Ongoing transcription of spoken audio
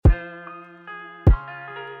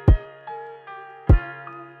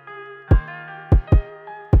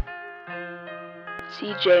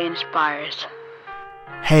CJ Inspires.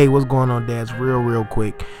 Hey, what's going on, dads? Real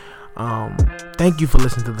quick. Thank you for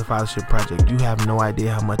listening to the Fathership Project. You have no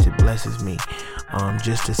idea how much it blesses me.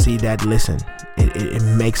 Just to see that listen, it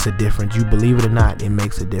makes a difference. You believe it or not, it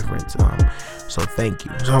makes a difference. So thank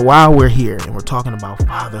you. So while we're here and we're talking about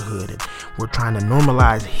fatherhood and we're trying to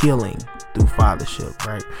normalize healing through fathership,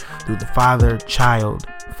 right? Through the father-child,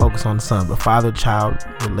 focus on the son, but father-child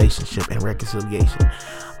relationship and reconciliation.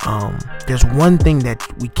 There's one thing that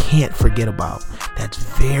we can't forget about that's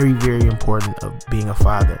very, very important of being a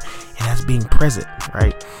father, and that's being present,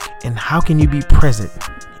 right? And how can you be present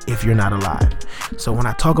if you're not alive? So when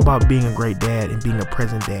I talk about being a great dad and being a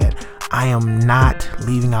present dad, I am not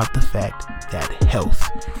leaving out the fact that health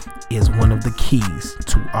is one of the keys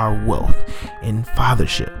to our wealth in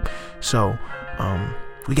fathership. So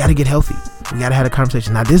we got to get healthy. We got to have a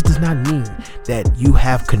conversation. Now, this does not mean that you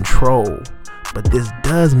have control, but this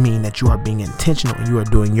does mean that you are being intentional and you are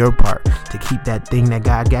doing your part to keep that thing that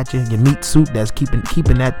God got you, your meat suit, that's keeping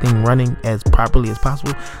that thing running as properly as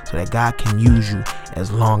possible so that God can use you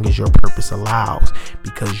as long as your purpose allows,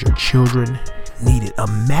 because your children need it.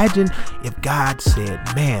 Imagine if God said,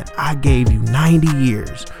 man, I gave you 90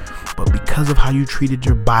 years, but because of how you treated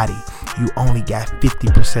your body, you only got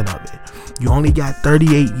 50% of it. You only got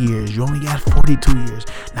 38 years. You only got 42 years.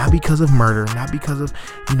 Not because of murder, not because of,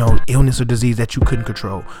 illness or disease that you couldn't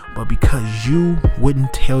control, but because you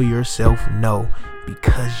wouldn't tell yourself no,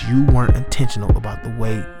 because you weren't intentional about the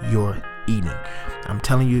way you're eating. I'm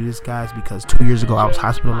telling you this, guys, because 2 years ago I was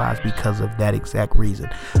hospitalized because of that exact reason.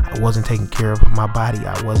 I wasn't taking care of my body.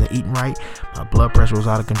 I wasn't eating right. My blood pressure was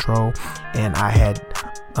out of control, and I had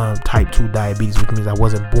type 2 diabetes, which means I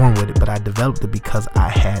wasn't born with it, but I developed it because I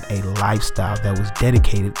had a lifestyle that was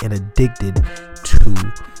dedicated and addicted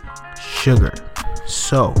to sugar.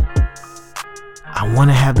 So I want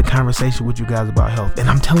to have the conversation with you guys about health, and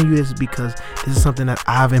I'm telling you this because this is something that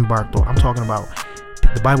I've embarked on. I'm talking about,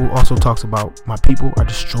 the Bible also talks about my people are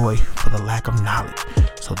destroyed for the lack of knowledge.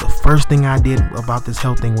 So the first thing I did about this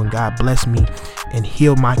health thing when God blessed me and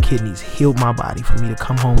healed my kidneys, healed my body for me to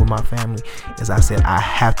come home with my family, is I said I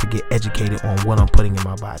have to get educated on what I'm putting in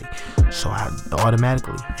my body. So I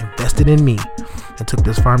automatically invested in me and took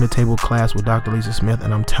this farm to table class with Dr. Lisa Smith.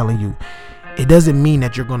 And I'm telling you, it doesn't mean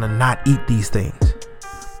that you're going to not eat these things,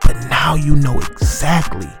 but now you know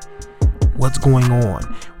exactly what's going on,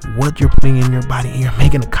 what you're putting in your body, and you're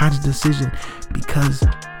making a conscious decision, because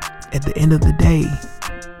at the end of the day,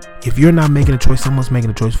 if you're not making a choice, someone's making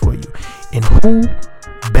a choice for you. And who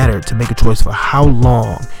better to make a choice for how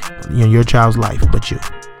long your child's life but you?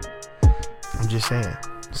 I'm just saying.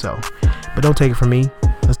 So, but don't take it from me.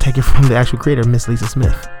 Let's take it from the actual creator, Miss Lisa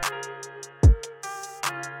Smith.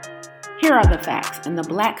 Here are the facts. In the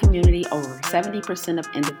Black community, over 70% of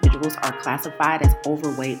individuals are classified as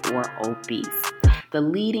overweight or obese. The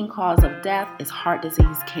leading cause of death is heart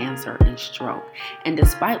disease, cancer, and stroke. And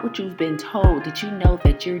despite what you've been told, did you know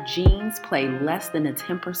that your genes play less than a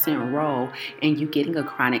 10% role in you getting a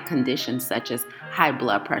chronic condition such as high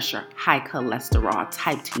blood pressure, high cholesterol,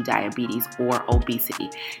 type 2 diabetes, or obesity?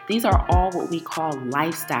 These are all what we call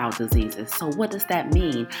lifestyle diseases. So what does that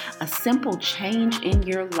mean? A simple change in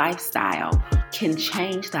your lifestyle can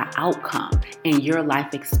change the outcome in your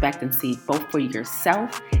life expectancy, both for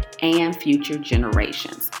yourself and future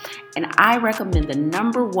generations. And I recommend the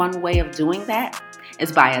number one way of doing that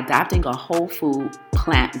is by adopting a whole food,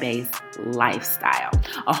 plant-based lifestyle.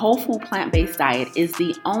 A whole food, plant-based diet is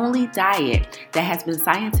the only diet that has been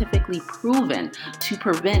scientifically proven to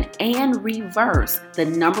prevent and reverse the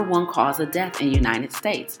number one cause of death in the United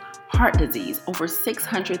States. Heart disease. Over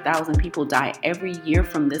 600,000 people die every year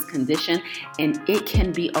from this condition, and it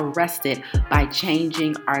can be arrested by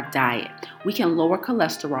changing our diet. We can lower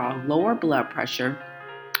cholesterol, lower blood pressure,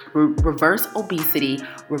 reverse obesity,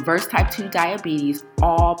 reverse type 2 diabetes,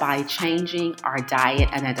 all by changing our diet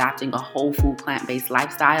and adopting a whole food, plant-based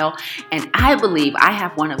lifestyle. And I believe I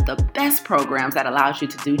have one of the best programs that allows you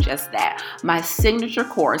to do just that. My signature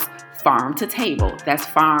course, Farm to Table. That's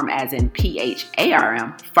farm as in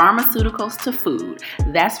PHARM, pharmaceuticals to food.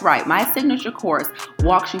 That's right. My signature course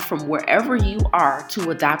walks you from wherever you are to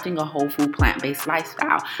adopting a whole food, plant-based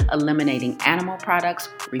lifestyle, eliminating animal products,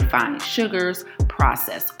 refined sugars,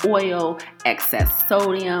 processed oil, excess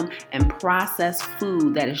sodium, and processed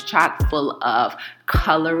food that is chock full of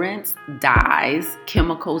colorants, dyes,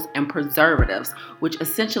 chemicals, and preservatives, which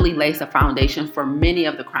essentially lays the foundation for many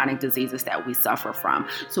of the chronic diseases that we suffer from.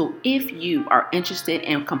 So if you are interested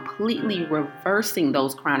in completely reversing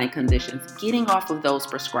those chronic conditions, getting off of those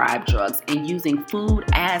prescribed drugs, and using food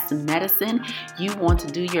as medicine, you want to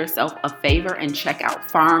do yourself a favor and check out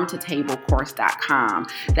farmtotablecourse.com.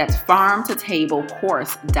 That's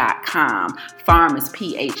farmtotablecourse.com. Farm is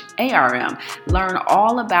PHARM. Learn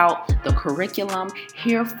all about the curriculum,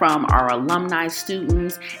 hear from our alumni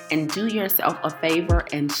students, and do yourself a favor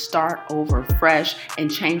and start over fresh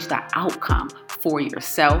and change the outcome for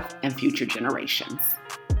yourself and future generations.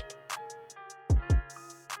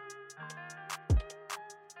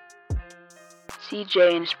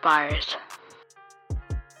 CJ Inspires.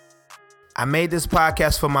 I made this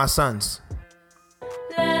podcast for my sons.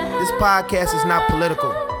 This podcast is not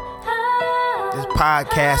political. This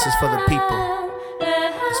podcast is for the people.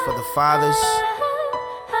 It's for the fathers.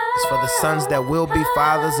 It's for the sons that will be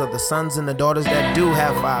fathers, or the sons and the daughters that do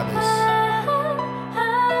have fathers.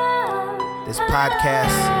 This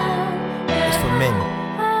podcast is for men.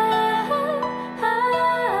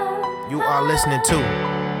 You are listening to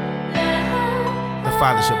the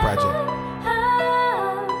Fathership Project.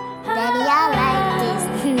 Daddy, I like this.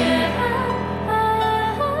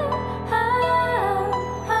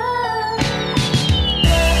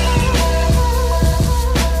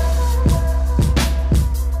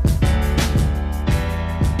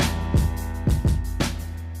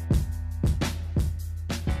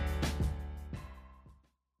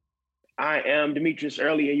 I am Demetrius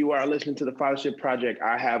Early, and you are listening to the Fathership Project.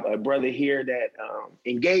 I have a brother here that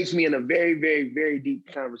engaged me in a very, very, very deep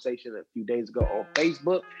conversation a few days ago on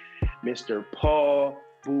Facebook, Mr. Paul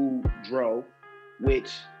Boubreu,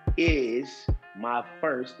 which is my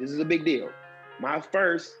first, this is a big deal, my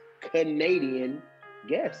first Canadian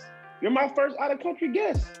guest. You're my first out-of-country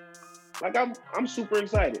guest. Like, I'm super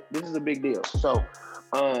excited. This is a big deal. So,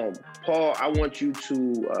 Paul, I want you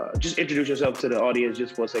to just introduce yourself to the audience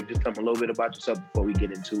just for a sec. Just tell them a little bit about yourself before we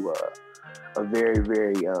get into a very,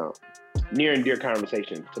 very near and dear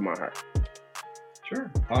conversation to my heart.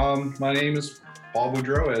 Sure. My name is Paul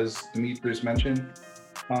Boubreu, as Demetrius mentioned.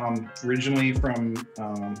 Originally from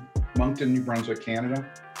Moncton, New Brunswick, Canada.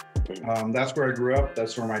 That's where I grew up.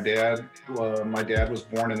 That's where my dad was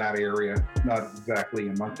born in that area. Not exactly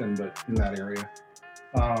in Moncton, but in that area.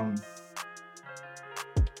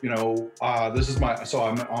 This is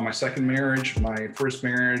I'm on my second marriage. My first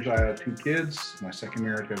marriage, I had 2 kids. My second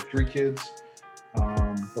marriage, I have 3 kids.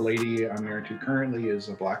 The lady I'm married to currently is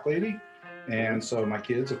a Black lady. And so my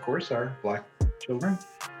kids, of course, are Black children.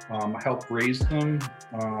 I helped raise them.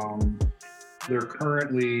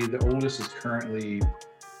 The oldest is currently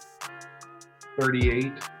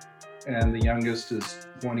 38, and the youngest is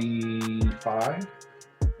 25,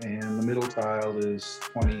 and the middle child is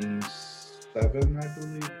 27, I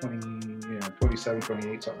believe, 27,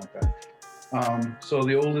 28, something like that. So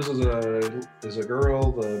the oldest is a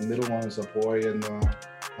girl, the middle one is a boy, and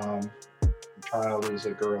the child is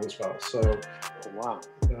a girl as well. So, wow.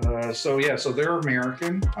 So they're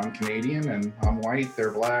American, I'm Canadian, and I'm white,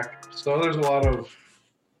 they're Black. So there's a lot of...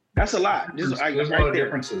 That's a lot. There's a lot of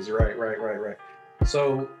differences, right.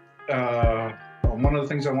 So one of the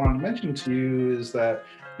things I wanted to mention to you is that,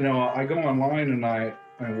 I go online and I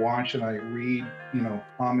watch and I read,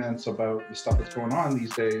 comments about the stuff that's going on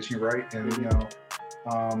these days, right? And,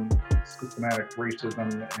 systemic racism,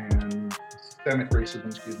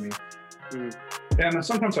 excuse me. And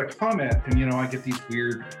sometimes I comment and, I get these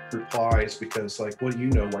weird replies because what do you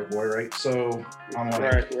know, white boy, right? So I'm like,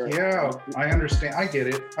 right. Yeah, I understand. I get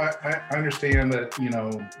it. I understand that,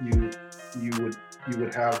 you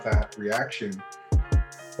would have that reaction.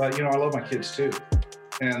 But, I love my kids too.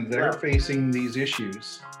 And they're facing these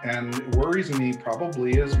issues. And it worries me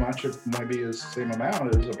probably as much, or maybe as the same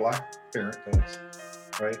amount as a Black parent does,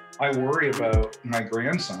 right? I worry about my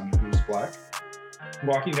grandson, who's Black,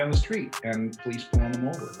 walking down the street and police pulling him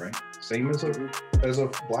over, right? Same as a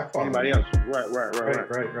Black father. Anybody else?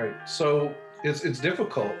 Right. So it's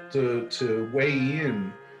difficult to weigh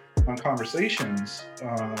in on conversations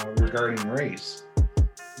regarding race.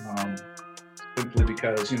 Simply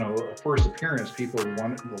because, at first appearance, people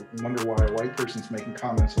wonder why a white person's making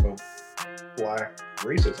comments about Black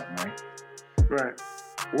racism, right? Right.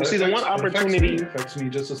 Well, see, the one opportunity affects me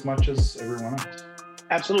just as much as everyone else.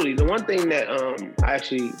 Absolutely. The one thing that I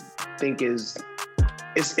actually think is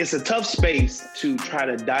it's a tough space to try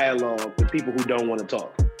to dialogue with people who don't want to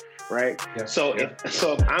talk, right? Yeah. So if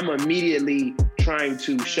I'm immediately trying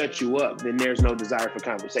to shut you up, then there's no desire for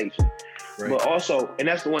conversation. But also, and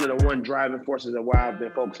that's one of the driving forces of why I've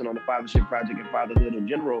been focusing on the Fathership Project and fatherhood in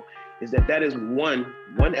general, is that is one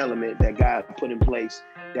element that God put in place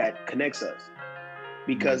that connects us.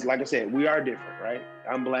 Because, like I said, we are different, right?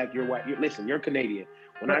 I'm black, you're white. Listen, you're Canadian.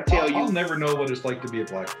 When I tell you, I'll never know what it's like to be a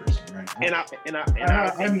black person, right? And I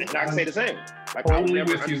can say the same. Like, totally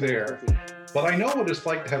with you there. But I know what it's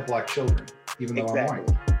like to have black children, even though I'm white.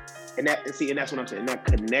 And that's what I'm saying. That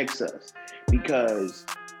connects us, because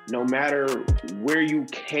no matter where you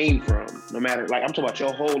came from, no matter, like, I'm talking about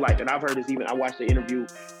your whole life. And I've heard this even, I watched an interview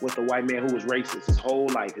with a white man who was racist. His whole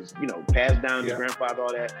life is, passed down, his grandfather,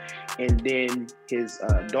 all that. And then his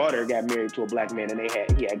daughter got married to a black man, and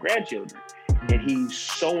he had grandchildren. And he's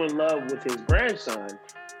so in love with his grandson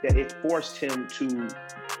that it forced him to,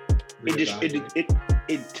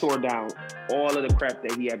 it tore down all of the crap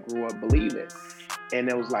that he had grew up believing. And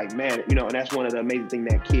it was like, man, and that's one of the amazing things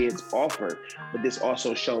that kids offer. But this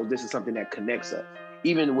also shows this is something that connects us,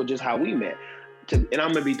 even with just how we met. And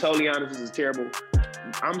I'm going to be totally honest, this is terrible.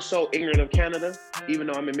 I'm so ignorant of Canada, even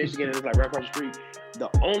though I'm in Michigan and it's like right across the street. The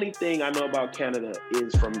only thing I know about Canada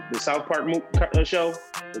is from the South Park show,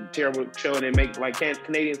 the terrible show, and they make like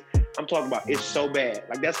Canadians. I'm talking about, it's so bad.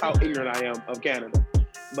 Like, that's how ignorant I am of Canada.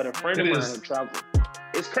 But a friend of mine traveled.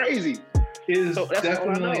 It's crazy. Is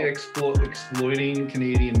definitely exploiting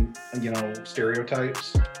Canadian,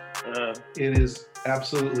 stereotypes. It is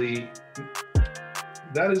absolutely,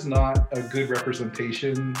 that is not a good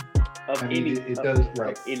representation of it does,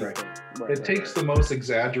 right. It takes the most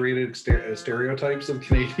exaggerated stereotypes of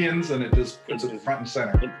Canadians and it just puts it front and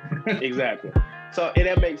center. Exactly. So, and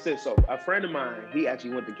that makes sense. So, a friend of mine, he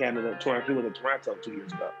actually went to Canada. He went to Toronto 2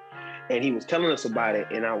 years ago. And he was telling us about it,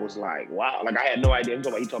 and I was like, "Wow!" Like, I had no idea.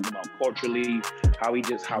 He talked about culturally,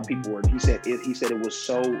 how people were. He said it was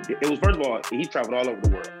so. It was, first of all, he traveled all over the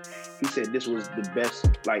world. He said this was the best.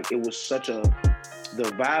 Like, it was such the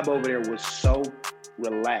vibe over there was so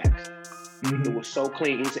relaxed. Mm-hmm. It was so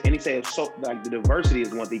clean. He said it was so, like, the diversity is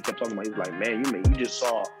one thing he kept talking about. He was like, "Man, you just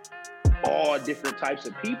saw all different types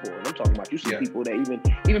of people." And I'm talking about, you see people that even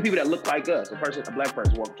people that look like us. A black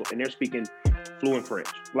person walk up and they're speaking fluent French,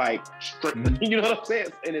 like, you know what I'm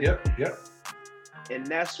saying? And yep. And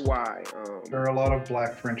that's why there are a lot of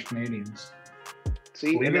black French Canadians.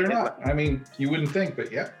 See, believe it or not. I mean, you wouldn't think,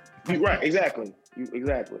 but yeah. Right, exactly.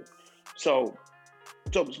 So,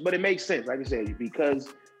 but it makes sense, like I said, because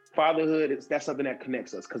fatherhood that's something that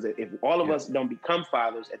connects us. Because if all of us don't become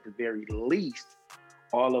fathers, at the very least,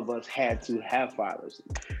 all of us had to have fathers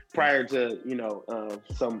prior to,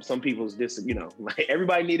 some people's like,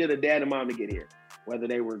 everybody needed a dad and mom to get here, whether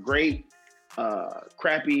they were great,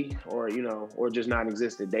 crappy, or, or just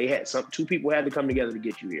non-existent. They had two people had to come together to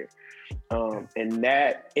get you here. And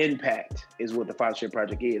that impact is what the Fathership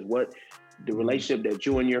Project is, what the relationship that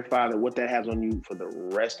you and your father, what that has on you for the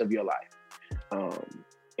rest of your life.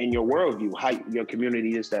 And your worldview, how your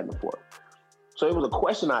community is, that and the fourth. So it was a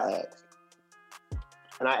question I asked.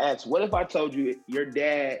 And I asked, what if I told you your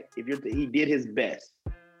dad, he did his best,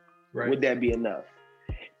 would that be enough?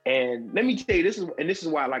 And let me tell you, this is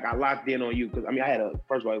why, like, I locked in on you, because I had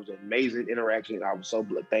first of all, it was an amazing interaction. I was so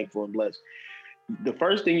thankful and blessed. The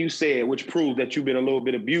first thing you said, which proved that you've been a little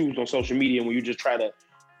bit abused on social media when you just try to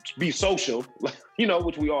be social,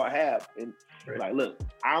 which we all have. And like, look,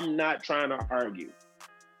 I'm not trying to argue.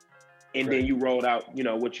 And then you rolled out,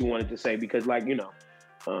 what you wanted to say, because, like,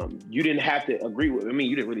 you didn't have to agree with me.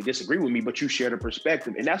 You didn't really disagree with me, but you shared a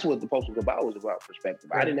perspective, and that's what the post was about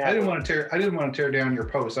perspective. Right. I didn't want to tear down your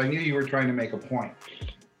post. I knew you were trying to make a point,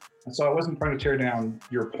 and so I wasn't trying to tear down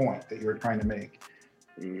your point that you were trying to make.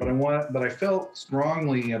 But I felt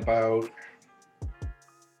strongly about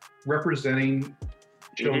representing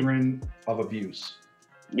children of abuse.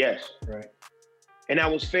 Yes. Right. And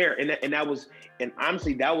that was fair, and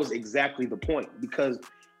honestly, that was exactly the point, because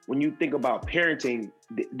when you think about parenting,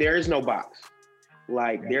 there is no box.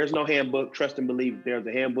 Like, there's no handbook. Trust and believe. If there's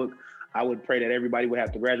a handbook, I would pray that everybody would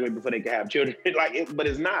have to graduate before they could have children. But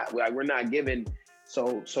it's not. Like, we're not given.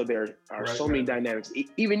 So there are so many dynamics.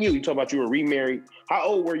 Even you talk about you were remarried. How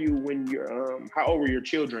old were you when how old were your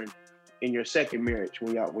children in your second marriage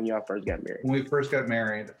when y'all first got married? When we first got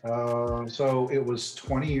married, so it was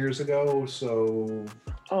 20 years ago. So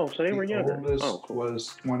so they were younger. Oldest was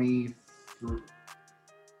 23.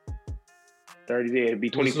 30, it'd be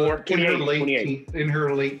 24, 28. In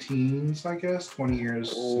her late teens, I guess. 20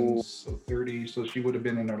 years since 30, so she would have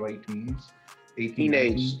been in her late teens. 18,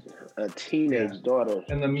 a teenage daughter.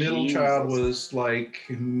 And the middle child was like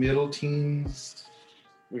middle teens,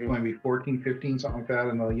 maybe 14, 15, something like that.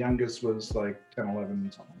 And the youngest was like 10,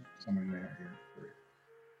 11, something there.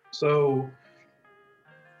 So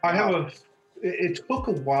It took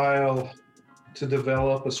a while to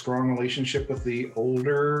develop a strong relationship with the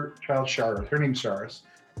older child, Sharis. Her name's Sharis.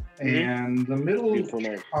 And the middle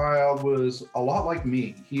child was a lot like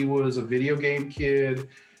me. He was a video game kid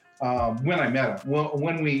when I met him,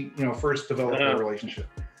 when we first developed our relationship.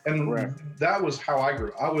 And that was how I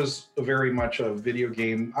grew. I was very much a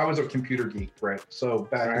I was a computer geek, right? So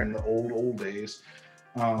back in the old days.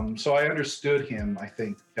 So I understood him, I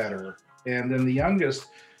think, better. And then the youngest,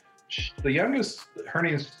 her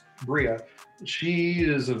name is Bria. She's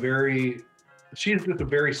just a very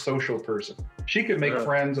social person. She could make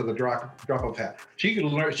friends at the drop of a hat. She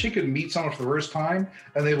could meet someone for the first time,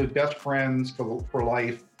 and they would be best friends for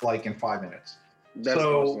life, like in 5 minutes. That's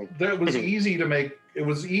awesome. That was easy to make. It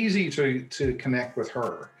was easy to connect with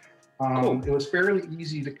her. It was fairly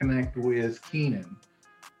easy to connect with Keenan.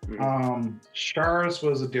 Sharis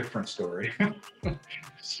was a different story.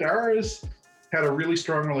 Sharis had a really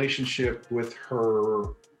strong relationship with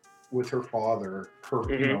her father.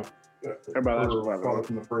 Her father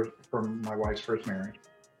from my wife's first marriage.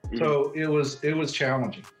 So it was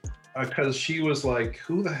challenging because she was like,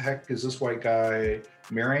 "Who the heck is this white guy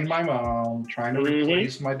marrying my mom, trying to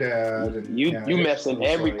replace my dad?" And you messing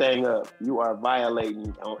everything up. You are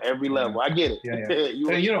violating on every level. I get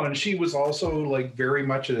it. And she was also like very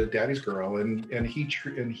much a daddy's girl, and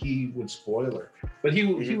he would spoil her. But he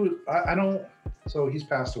was I don't. So he's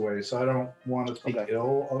passed away. So I don't want to speak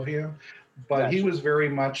ill of him. But he was very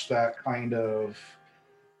much that kind of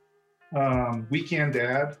weekend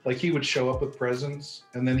dad. Like he would show up with presents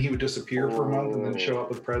and then he would disappear for a month and then show up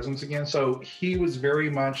with presents again. So he was very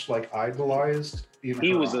much like idolized.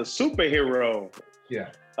 He was a superhero. Yeah.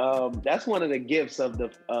 That's one of the gifts of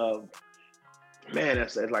man,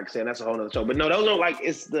 that's like saying that's a whole nother show. But no, those are like,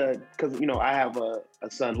 it's because I have a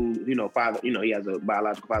son who, father, he has a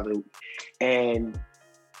biological father and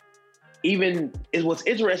even is what's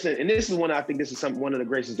interesting, and this is one I think this is one of the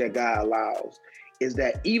graces that God allows, is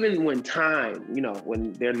that even when time,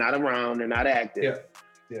 when they're not around, they're not active,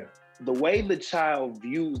 the way the child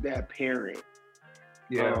views that parent.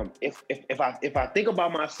 If I think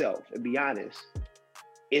about myself and be honest,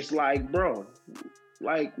 it's like, bro,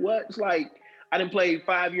 like what? It's like I didn't play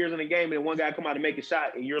 5 years in a game and one guy come out and make a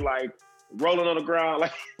shot and you're like rolling on the ground,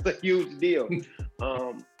 like it's a huge deal.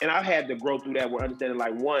 And I've had to grow through that. We're understanding,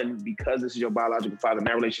 like, one, because this is your biological father, and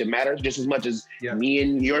that relationship matters just as much as me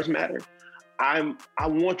and yours matter. I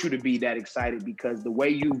want you to be that excited because the way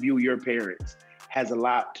you view your parents has a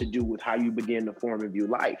lot to do with how you begin to form and view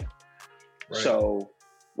life. Right. So,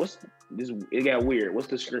 what's this? It got weird. What's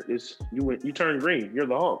the script? You turned green. You're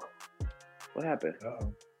the Hulk. What happened?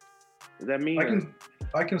 Uh-oh. Does that mean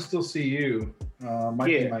I can still see you?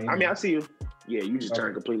 I see you. Yeah, you just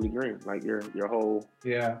turned completely green, like your whole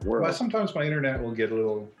world. But sometimes my internet will get a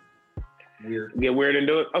little weird. Get weird and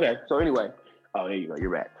do it? Okay, so anyway. Oh, there you go,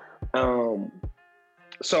 you're back.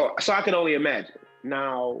 So I can only imagine.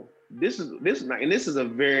 Now, this is a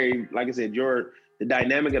very, like I said, the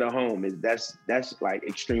dynamic of the home that's like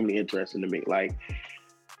extremely interesting to me. Like,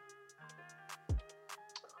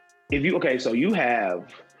 so you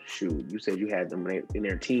have, you said you had them in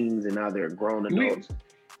their teens and now they're grown adults.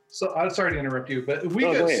 So I'm sorry to interrupt you, but we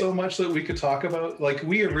got so much that we could talk about. Like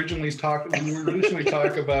we originally talk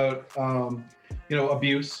about,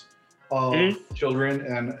 abuse of children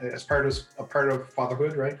and as part of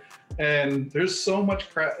fatherhood, right? And there's so much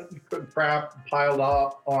crap piled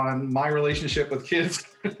up on my relationship with kids.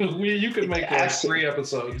 You could make like 3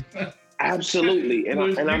 episodes. Absolutely,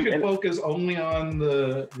 you could focus only on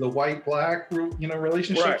the white-black,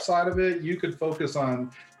 relationship side of it. You could focus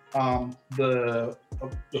on the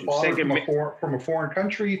father from a foreign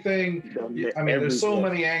country thing. I mean, there's so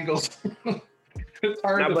many angles. It's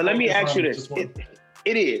hard. Now, but let me ask you this: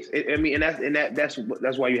 it is.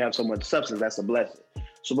 That's why you have so much substance. That's a blessing.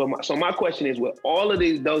 So my question is, with all of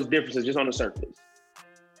those differences just on the surface,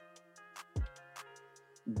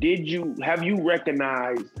 have you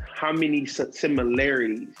recognized how many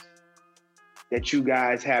similarities that you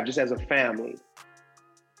guys have just as a family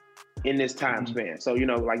in this time span? So,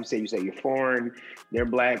 like you say you're foreign, they're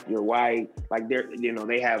black, you're white, like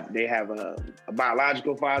they have a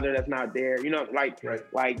biological father that's not there, like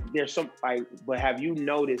there's some, like, but have you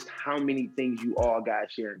noticed how many things you all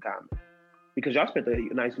guys share in common? Because y'all spent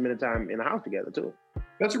a nice amount of time in the house together too.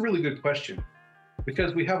 That's a really good question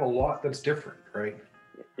because we have a lot that's different, right?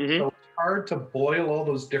 Mm-hmm. So it's hard to boil all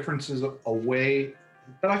those differences away,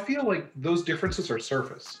 but I feel like those differences are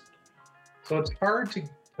surface. So it's hard to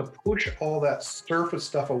push all that surface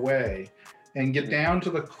stuff away and get down to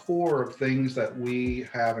the core of things that we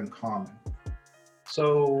have in common.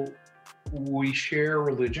 So we share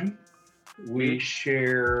religion, we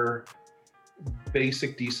share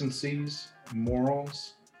basic decencies,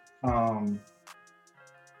 morals.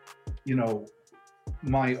 You know,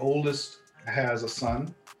 my oldest has a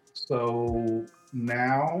son, so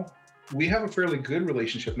now we have a fairly good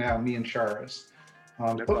relationship now, me and Charis.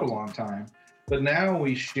 Took a long time, but now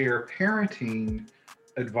we share parenting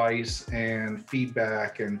advice and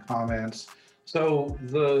feedback and comments. So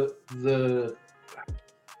the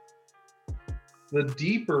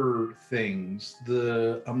deeper things,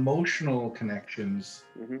 the emotional connections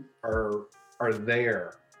are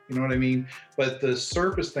there. You know what I mean? But the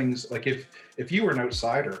surface things, like if you were an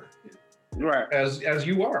outsider, right, as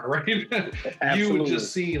you are, right, you would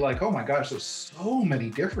just see like, oh my gosh, there's so many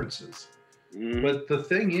differences. But the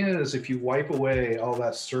thing is, if you wipe away all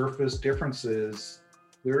that surface differences,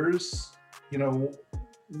 there's, you know,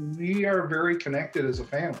 we are very connected as a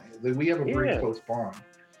family. We have a very close bond.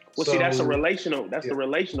 Well, see, that's a relational. That's the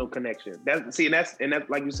relational connection. That's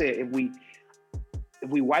like you said. If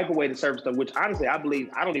we wipe away the surface stuff, which honestly I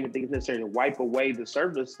don't even think it's necessary to wipe away the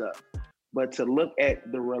surface stuff, but to look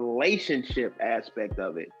at the relationship aspect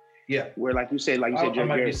of it. Yeah. Where, like you said, I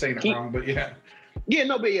might be saying it wrong, but yeah. Yeah,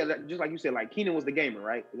 no, but yeah, just like you said, like Keenan was the gamer,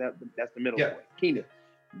 right? That's the middle boy. Keenan.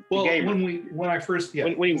 Well, when I first met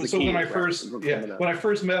him,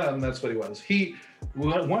 that's what he was.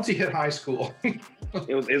 Once he hit high school,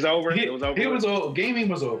 it's over. Gaming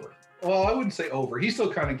was over. Well, I wouldn't say over. He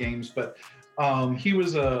still kind of games, but he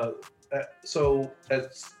was so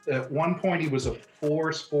at one point he was a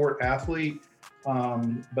 4-sport athlete,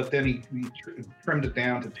 but then he trimmed it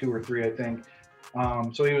down to 2 or 3, I think.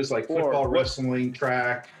 So he was like football, wrestling,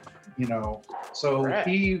 track, you know. So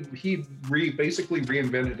he basically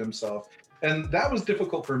reinvented himself, and that was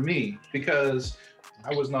difficult for me because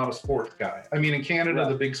I was not a sports guy. I mean, in Canada,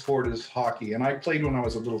 the big sport is hockey, and I played when I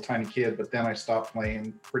was a little tiny kid, but then I stopped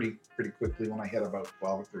playing pretty quickly when I hit about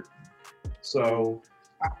 12 or 13. So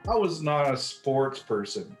I was not a sports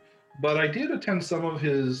person, but I did attend some of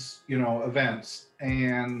his, you know, events,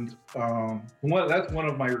 and that's one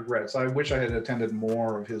of my regrets. I wish I had attended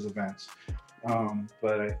more of his events,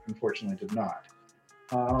 but I unfortunately did not.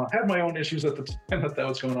 Had my own issues at the time that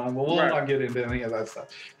was going on, but we'll not get into any of that stuff.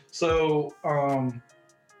 So, and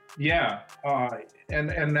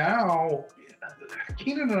now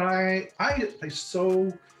Keenan and I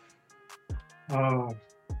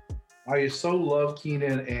so love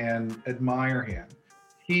Keenan and admire him.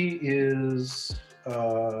 He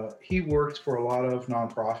works for a lot of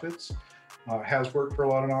nonprofits, has worked for a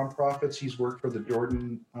lot of nonprofits. He's worked for the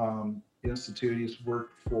Jordan Institute. He's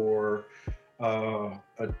worked for a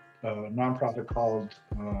nonprofit called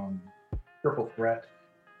Triple Threat.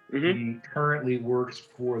 He currently works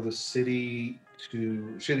for the city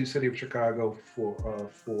of Chicago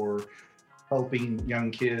for helping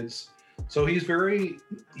young kids. So he's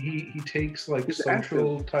he takes like he's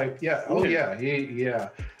social active type. Yeah. Oh yeah. Yeah.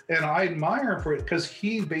 And I admire him for it because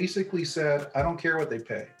he basically said, I don't care what they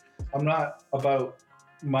pay. I'm not about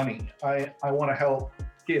money. I want to help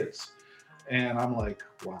kids. And I'm like,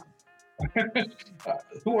 wow.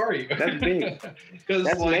 Who are you? That's big.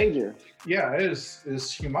 That's like, major. Yeah, it is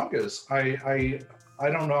humongous. I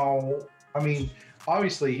don't know. I mean,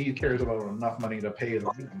 obviously he cares about enough money to pay the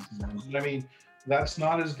rent. I mean, that's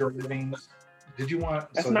not his driving.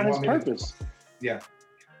 That's not his purpose. Yeah.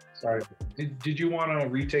 Sorry. Did you want to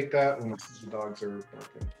retake that when the dogs are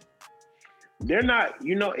barking? They're not,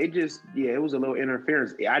 you know, it was a little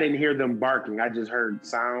interference. I didn't hear them barking. I just heard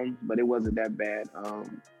sound, but it wasn't that bad.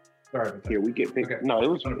 Sorry about that. Here, we get pick. Okay. No, it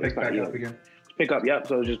was pick back up again. Pick up, yep.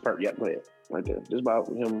 So it's just perfect. Yep, go ahead. Right there. Just about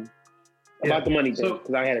him, about the money thing,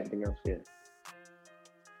 because I had everything else. Yeah.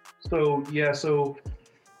 So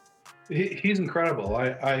he's incredible.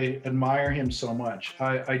 I admire him so much.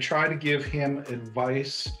 I try to give him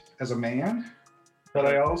advice as a man, but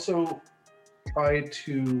I also try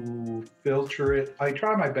to filter it. I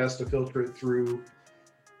try my best to filter it through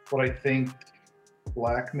what I think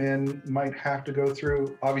Black men might have to go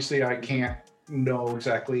through. Obviously, I can't know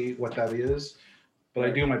exactly what that is, but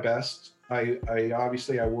I do my best. I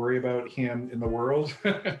worry about him in the world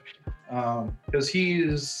because he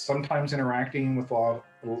is sometimes interacting with law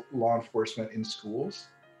enforcement in schools.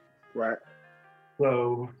 Right.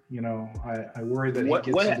 So, you know, I worry that he gets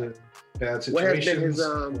into bad situations,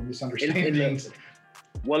 misunderstandings.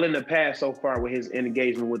 In the past so far with his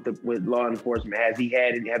engagement with law enforcement, has he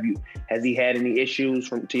had any issues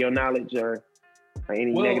to your knowledge or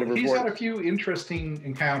any negative reports? He's had a few interesting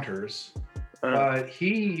encounters. But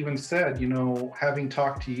he even said, you know, having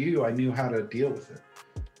talked to you, I knew how to deal with it.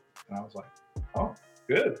 And I was like, oh,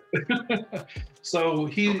 Good. So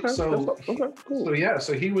he so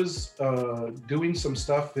he was doing some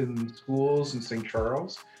stuff in schools in St.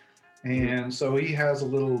 Charles, and so he has a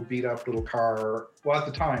little beat up little car. Well, at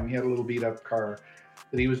the time he had a little beat up car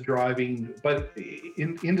that he was driving, but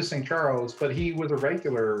into St. Charles. But he was a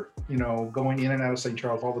regular, going in and out of St.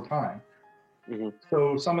 Charles all the time. Mm-hmm.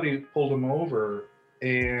 So somebody pulled him over,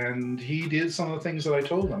 and he did some of the things that I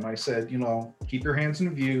told him. I said, keep your hands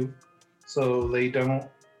in view, so they don't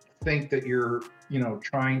think that you're,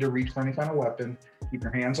 trying to reach for any kind of weapon. Keep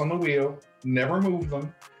your hands on the wheel, never move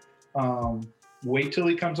them. Wait till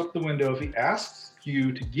he comes up the window. If he asks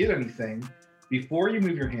you to get anything, before you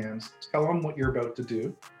move your hands, tell him what you're about to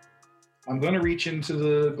do. I'm going to reach into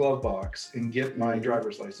the glove box and get my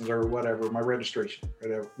driver's license or whatever, my registration,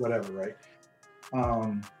 whatever, right?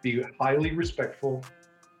 Be highly respectful.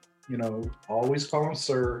 Always call him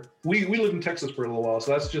sir. We lived in Texas for a little while,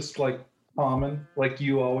 so that's just like common. Like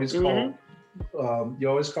you always call, you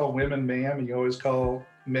always call women ma'am, and you always call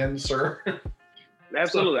men sir.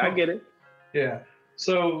 Absolutely, I get it. Yeah.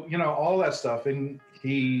 So all that stuff, and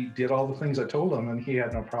he did all the things I told him, and he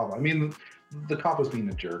had no problem. I mean, the cop was being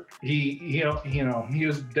a jerk. He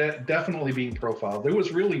was definitely being profiled. There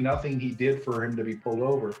was really nothing he did for him to be pulled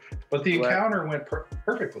over, but the encounter went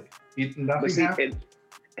perfectly. Nothing happened.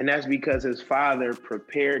 And that's because his father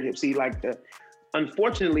prepared him. See,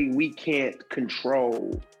 unfortunately, we can't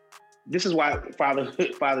control. This is why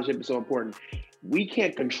fathership is so important. We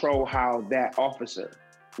can't control how that officer,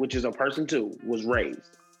 which is a person too, was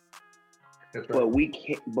raised. That's right.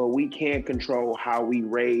 But we can't control how we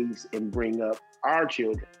raise and bring up our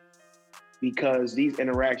children, because these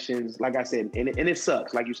interactions, like I said, and it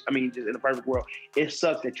sucks. Just in a perfect world, it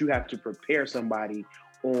sucks that you have to prepare somebody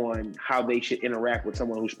on how they should interact with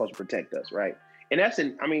someone who's supposed to protect us, right? And it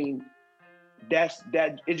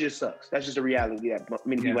just sucks. That's just a reality that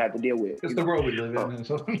many people have to deal with. It's the world we live in.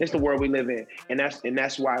 It's the world we live in, and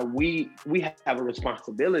that's why we have a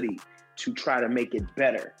responsibility to try to make it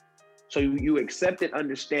better. So you accept it,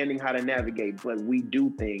 understanding how to navigate, but we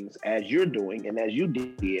do things as you're doing and as you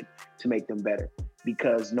did to make them better.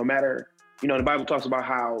 Because no matter, the Bible talks about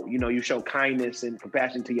how, you show kindness and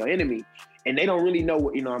compassion to your enemy, and they don't really know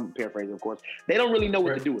what, I'm paraphrasing, of course, they don't really know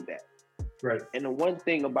what to do with that. Right. And the one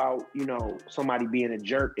thing about, somebody being a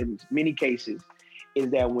jerk in many cases is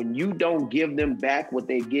that when you don't give them back what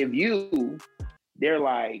they give you, they're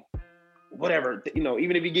like, whatever,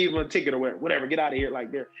 even if you gave them a ticket or whatever, get out of here.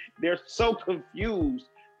 Like they're so confused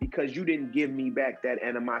because you didn't give me back that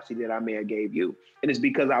animosity that I may have gave you. And it's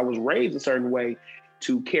because I was raised a certain way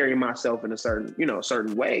to carry myself in a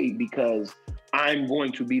certain way, because I'm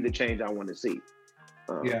going to be the change I want to see.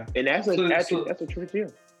 And that's a truth here.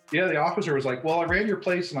 Yeah, the officer was like, well, I ran your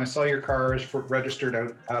place and I saw your car is registered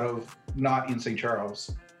out of not in St.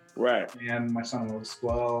 Charles. Right. And my son was,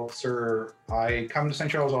 well, sir, I come to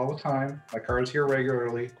St. Charles all the time. My car is here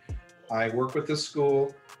regularly. I work with this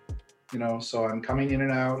school, so I'm coming in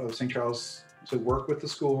and out of St. Charles to work with the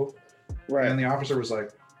school. Right. And the officer was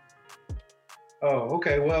like, oh,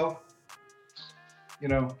 okay, well,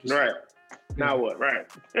 just, right. Now what? Right.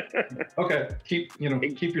 Okay. Keep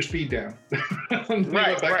your speed down.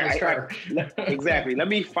 Right. Exactly. Let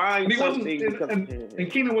me find something.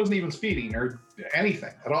 And Keenan wasn't even speeding or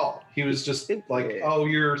anything at all. He was just like, oh,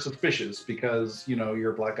 you're suspicious because,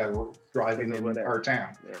 you're a black guy driving in our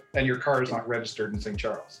town and your car is not registered in St.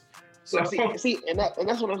 Charles. So that's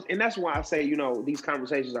why I say, these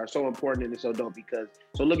conversations are so important and it's so dope, because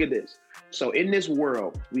look at this. So in this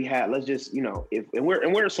world we had, let's just,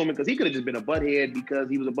 we're assuming, because he could have just been a butthead because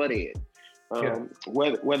he was a butthead.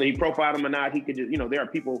 Whether he profiled him or not, he could just, there are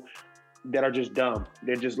people that are just dumb.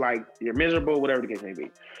 They're just like, they're miserable, whatever the case may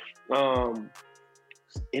be. And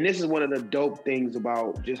this is one of the dope things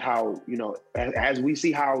about just how, as we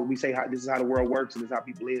see how we say how this is how the world works and this is how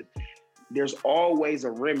people live. There's always a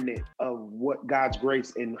remnant of what God's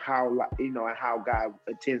grace and how, and how God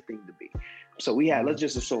intends things to be. So we had, let's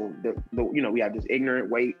just assume that, we have this ignorant,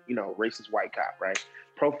 racist white cop, right?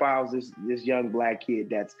 Profiles this young black kid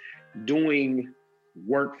that's doing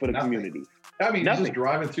work for the community. I mean, he's just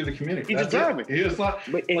driving through the community. He's just driving. He's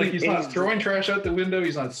not throwing trash out the window.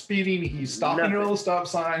 He's not speeding. He's stopping at all the stop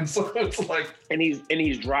signs. So it's like, and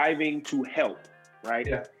he's driving to help, right?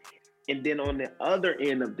 Yeah. And then on the other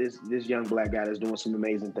end of this young black guy that's doing some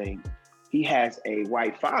amazing things, he has a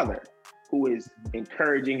white father who is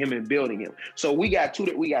encouraging him and building him. So we got this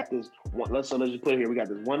one, let's just put it here. We got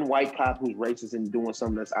this one white cop who's racist and doing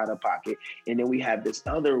something that's out of pocket. And then we have this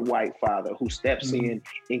other white father who steps in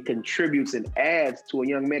and contributes and adds to a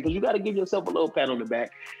young man. Because you got to give yourself a little pat on the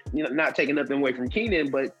back, not taking nothing away from Keenan,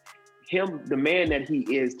 but him, the man that he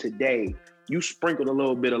is today, you sprinkled a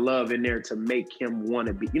little bit of love in there to make him want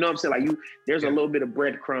to be, you know what I'm saying? Like there's a little bit of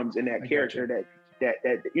breadcrumbs in that character that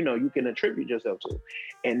you can attribute yourself to.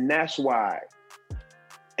 And that's why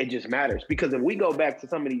it just matters. Because if we go back to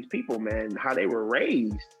some of these people, man, how they were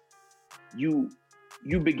raised, you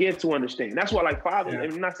begin to understand. That's why, like, fathers, and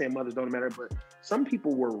I'm not saying mothers don't matter, but some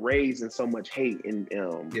people were raised in so much hate and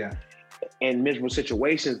miserable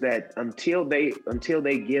situations that until they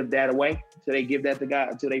give that away, until they give that to God,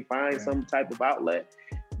 until they find some type of outlet,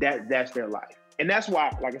 that's their life. And that's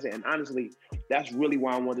why, like I said, and honestly, that's really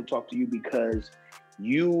why I wanted to talk to you, because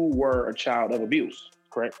you were a child of abuse,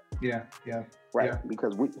 correct? Yeah. Right. Yeah.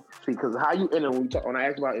 Because how you enter when I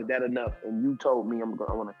asked about is that enough, and you told me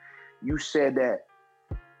you said that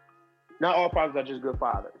not all fathers are just good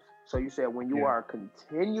fathers. So you said when you are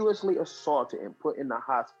continuously assaulted and put in the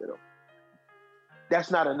hospital, that's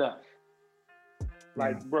not enough.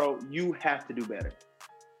 Like, bro, you have to do better.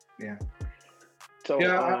 Yeah. So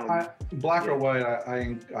black or white,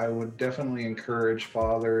 I would definitely encourage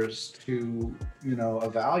fathers to,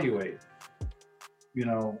 evaluate,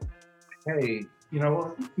 hey,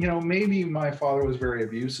 maybe my father was very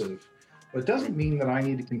abusive, but it doesn't mean that I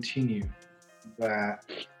need to continue that.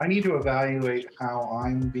 I need to evaluate how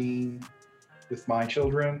I'm being with my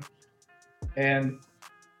children. And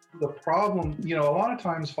the problem, a lot of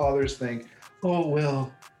times fathers think, oh,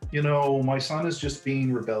 well, my son is just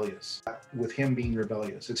being rebellious. With him being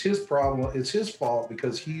rebellious, it's his problem. It's his fault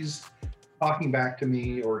because he's talking back to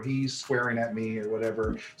me or he's swearing at me or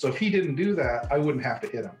whatever. So if he didn't do that, I wouldn't have to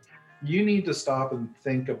hit him. You need to stop and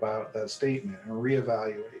think about that statement and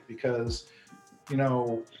reevaluate, because,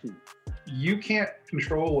 you can't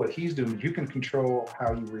control what he's doing. You can control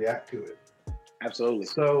how you react to it. Absolutely.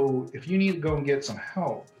 So if you need to go and get some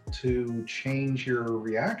help to change your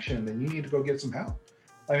reaction, then you need to go get some help.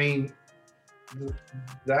 I mean,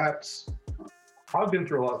 I've been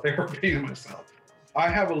through a lot of therapy myself. I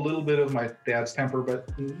have a little bit of my dad's temper,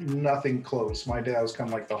 but nothing close. My dad was kind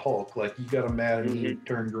of like the Hulk. Like, you got him mad and he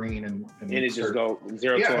turned green and it just go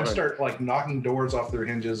 0 to 100. And start like knocking doors off their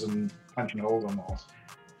hinges and punching holes in walls.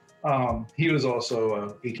 He was also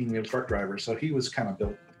a 18-wheel truck driver, so he was kind of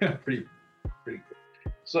built pretty good.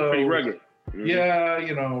 So pretty rugged. Mm-hmm.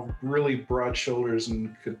 Yeah, really broad shoulders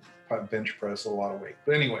and could bench press a lot of weight.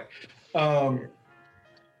 But anyway,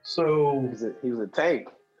 so he was a tank.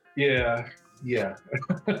 Yeah.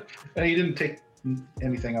 And he didn't take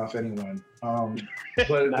anything off anyone.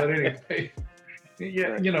 But anyway,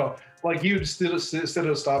 like he would sit at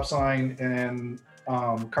a stop sign and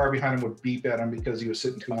car behind him would beep at him because he was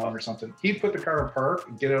sitting too long or something. He'd put the car in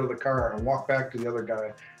park, get out of the car, and walk back to the other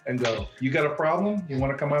guy and go, "You got a problem? You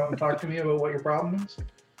want to come out and talk to me about what your problem is?"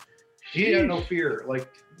 He had no fear. Like,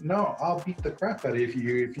 no, I'll beat the crap out of you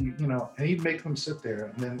if you and he'd make them sit there.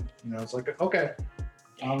 And then, it's like, okay,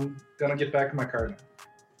 I'm gonna get back in my car now.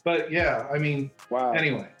 But yeah, I mean, wow.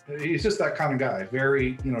 Anyway, he's just that kind of guy.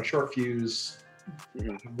 Very, short fuse,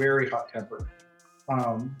 very hot temper.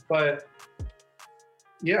 But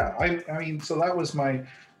yeah, I mean, so that was my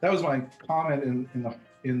comment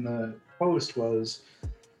in the post was,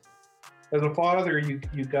 as a father,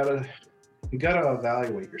 you gotta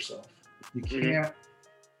evaluate yourself. You can't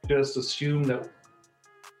just assume that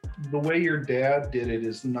the way your dad did it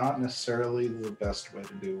is not necessarily the best way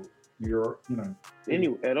to do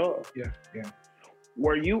at all. Yeah.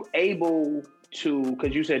 Were you able to,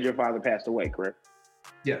 because you said your father passed away, correct?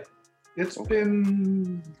 Yeah. It's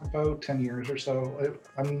been about 10 years or so.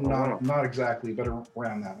 I'm not exactly, but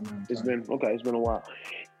around that amount of time. It's been a while.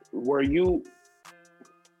 Were you,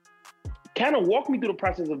 kind of walk me through the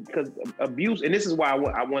process of, because abuse, and this is why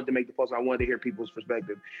I wanted to make the post. I wanted to hear people's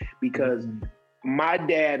perspective, because my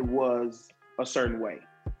dad was a certain way,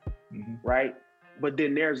 right? But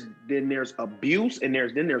then there's abuse, and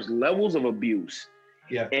there's levels of abuse.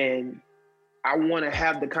 Yeah. And I want to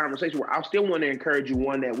have the conversation where I still want to encourage you,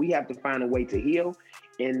 one, that we have to find a way to heal.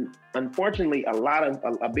 And unfortunately,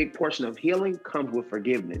 a big portion of healing comes with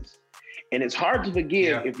forgiveness. And it's hard to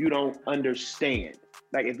forgive if you don't understand.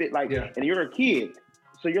 Like, and you're a kid,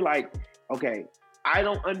 so you're like, okay, I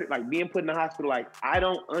don't being put in the hospital, like, I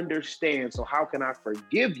don't understand. So how can I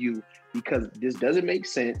forgive you? Because this doesn't make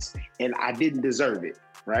sense and I didn't deserve it,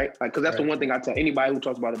 right? Like, because that's the one thing I tell anybody who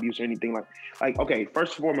talks about abuse or anything, like, okay,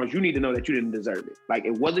 first and foremost, you need to know that you didn't deserve it. Like,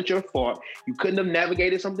 it wasn't your fault. You couldn't have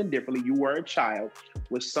navigated something differently. You were a child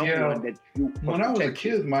with someone that you. When I was a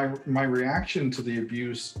kid, my reaction to the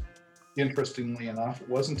abuse, interestingly enough, it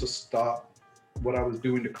wasn't to stop what I was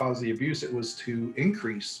doing to cause the abuse. It was to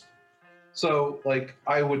increase. So, like,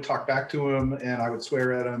 I would talk back to him and I would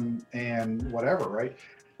swear at him and whatever, right?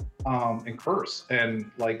 and curse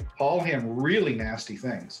and like call him really nasty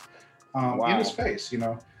things in his face,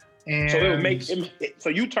 And so it would make him. So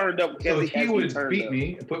you turned up. So he would beat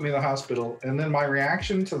me and put me in the hospital, and then my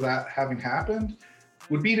reaction to that having happened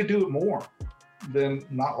would be to do it more than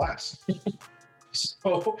not less.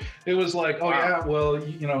 So it was like, oh yeah, well,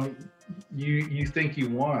 you think you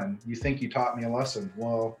won, you think you taught me a lesson.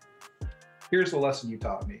 Well, here's the lesson you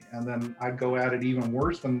taught me, and then I'd go at it even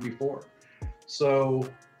worse than before. So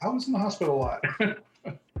I was in the hospital a lot.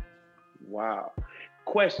 Wow.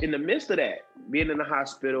 Question: in the midst of that, being in the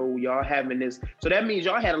hospital, y'all having this, so that means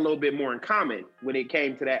y'all had a little bit more in common when it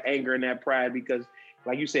came to that anger and that pride, because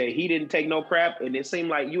like you said, he didn't take no crap, and it seemed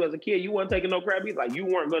like you as a kid, you weren't taking no crap. He's like, you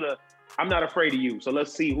weren't gonna, I'm not afraid of you, so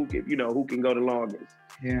let's see who can go the longest.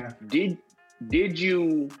 Yeah. Did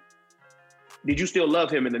you still love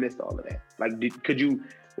him in the midst of all of that? Like, could you,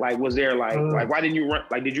 like, was there like why didn't you run?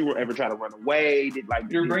 Like, did you ever try to run away?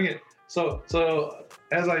 You're bringing it. So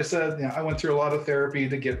as I said, I went through a lot of therapy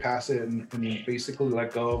to get past it and basically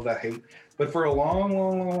let go of that hate. But for a long,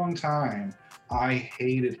 long, long time, I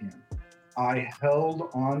hated him. I held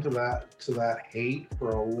on to that hate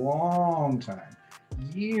for a long time,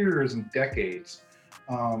 years and decades.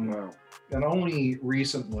 Wow. And only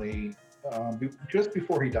recently, just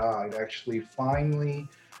before he died, actually finally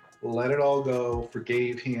let it all go,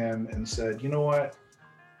 forgave him, and said, you know what?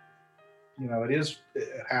 It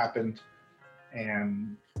happened,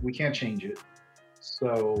 and we can't change it.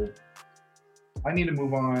 So I need to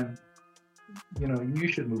move on. You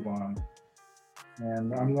should move on.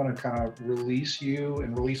 And I'm going to kind of release you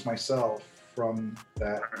and release myself from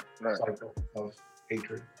that cycle of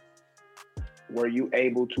hatred. Were you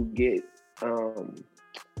able to get an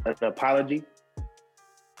apology?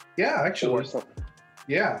 Yeah, actually.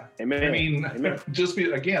 Yeah. Amen. I mean, Amen. just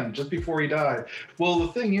before he died. Well, the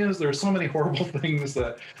thing is, there's so many horrible things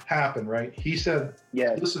that happen, right? He said,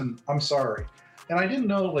 listen, I'm sorry. And I didn't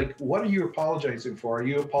know, like, what are you apologizing for? Are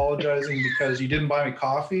you apologizing because you didn't buy me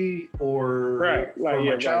coffee or for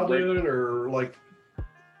my childhood or like,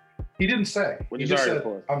 he didn't say. He just said,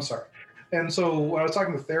 I'm sorry. And so when I was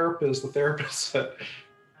talking to the therapist said,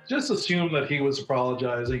 just assume that he was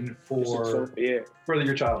apologizing for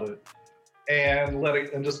your childhood. And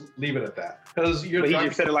just leave it at that, because you're driving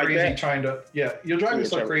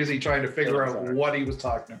yourself crazy trying to figure out what he was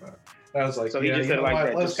talking about. And I was like, so he just said it like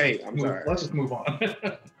that. Let's just move on.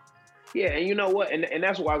 Yeah, and you know what? And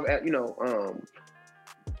that's why I was at,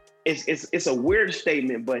 it's a weird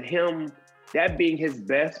statement, but him that being his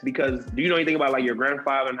best, because do you know anything about like your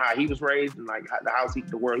grandfather and how he was raised and like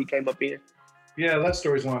the world he came up in? Yeah, that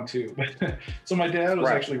story's long too. So my dad was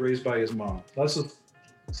actually raised by his mom.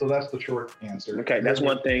 So that's the short answer. Okay, that's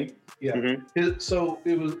one thing. Yeah. Mm-hmm. So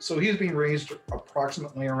he's being raised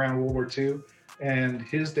approximately around World War II, and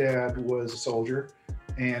his dad was a soldier,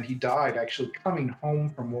 and he died actually coming home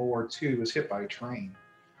from World War II. Was hit by a train.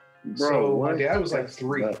 My dad was like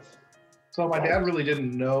 3. So my dad really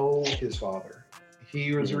didn't know his father.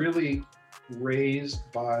 He was really raised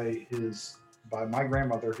by my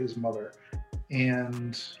grandmother, his mother,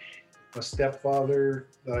 and a stepfather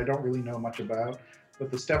that I don't really know much about. But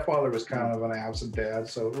the stepfather was kind of an absent dad,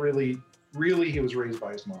 so really, he was raised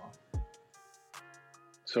by his mom.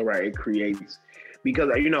 So it creates, because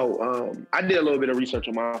I did a little bit of research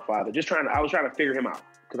on my father, I was trying to figure him out,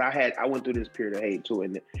 because I went through this period of hate too,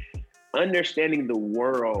 and understanding the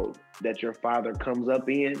world that your father comes up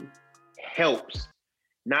in helps.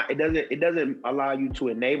 It doesn't allow you to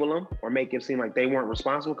enable them or make it seem like they weren't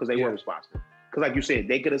responsible, because they were responsible. Because like you said,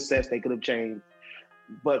 they could assess, they could have changed.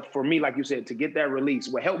 But for me, like you said, to get that release,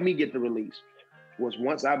 what helped me get the release was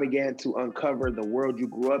once I began to uncover the world you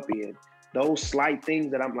grew up in, those slight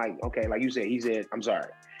things that I'm like, okay, like you said, he said, I'm sorry.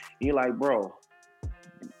 And you're like, bro,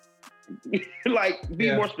 like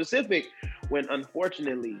be more specific, when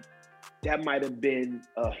unfortunately that might have been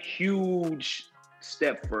a huge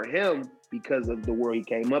step for him because of the world he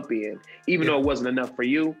came up in. Even though it wasn't enough for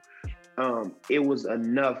you, it was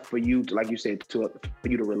enough for you to, like you said, for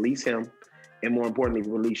you to release him. And more importantly,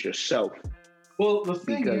 release yourself. Well, the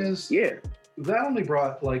thing is, that only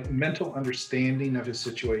brought like mental understanding of his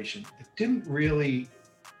situation. It didn't really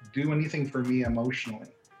do anything for me emotionally.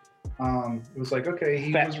 It was like, okay,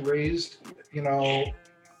 he was raised, in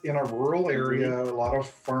a rural area, a lot of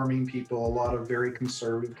farming people, a lot of very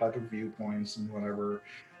conservative type of viewpoints and whatever.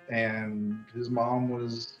 And his mom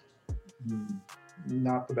was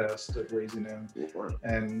not the best at raising him.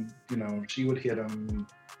 And, she would hit him.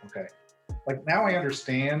 Okay. Like now I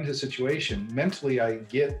understand his situation. Mentally, I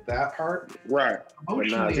get that part. Right.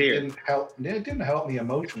 Emotionally, it didn't help me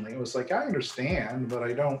emotionally. It was like, I understand, but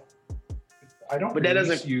I don't I don't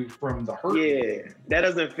release you from the hurt. Yeah, that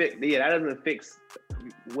doesn't fit. Yeah, that doesn't fix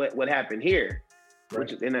what happened here. Right.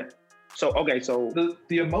 Which is in that. So okay, so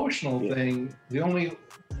the emotional thing.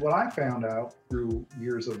 What I found out through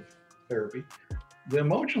years of therapy, the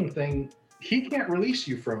emotional thing, he can't release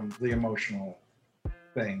you from the emotional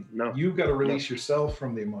thing. No, you've got to release yourself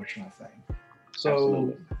from the emotional thing. So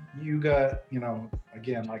absolutely. You got,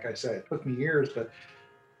 again, like I said, it took me years, but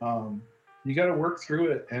you got to work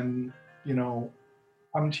through it and,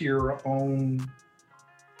 come to your own,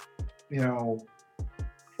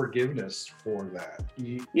 forgiveness for that.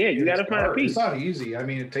 You got to find a peace. It's not easy. I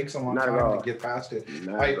mean, it takes a long time to get past it.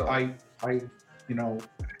 I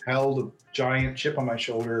held a giant chip on my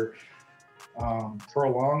shoulder for a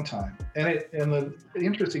long time, and the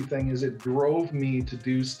interesting thing is, it drove me to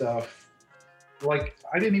do stuff like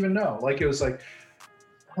I didn't even know. Like it was like,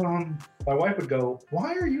 my wife would go,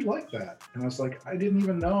 "Why are you like that?" And I was like, "I didn't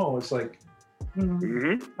even know." It's like, I don't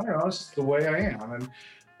know. It's just the way I am, and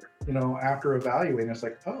after evaluating, it's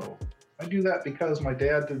like, oh, I do that because my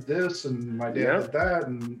dad did this and my dad did that,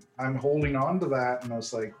 and I'm holding on to that. And I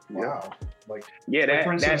was like, wow,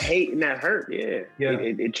 that hate and that hurt,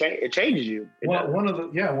 it changes you. One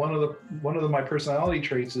of my personality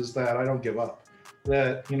traits is that I don't give up.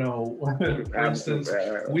 That for instance,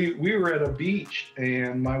 we were at a beach,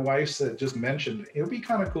 and my wife just mentioned it would be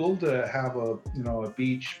kind of cool to have a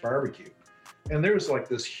beach barbecue. And there was like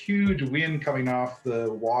this huge wind coming off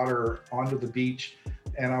the water onto the beach.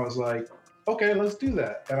 And I was like, okay, let's do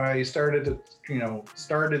that. And I started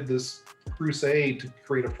this crusade to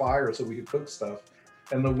create a fire so we could cook stuff.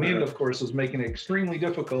 And the wind, of course, was making it extremely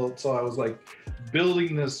difficult. So I was like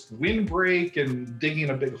building this windbreak and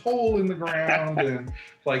digging a big hole in the ground and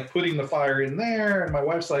like putting the fire in there. And my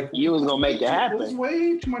wife's like, you was going to make it happen. It was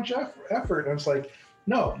way too much effort. And I was like,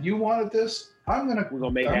 no, you wanted this. I'm gonna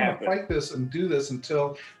fight this and do this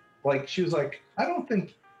until, like, she was like, I don't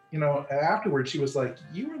think, afterwards she was like,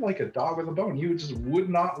 you were like a dog with a bone. You just would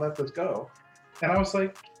not let this go. And I was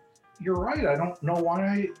like, you're right. I don't know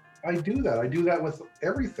why I do that. I do that with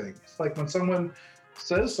everything. It's like when someone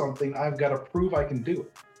says something, I've got to prove I can do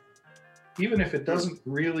it. Even if it doesn't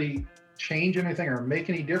really change anything or make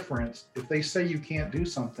any difference, if they say you can't do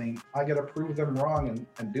something, I got to prove them wrong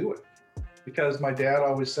and do it. Because my dad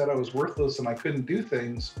always said I was worthless and I couldn't do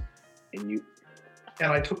things. And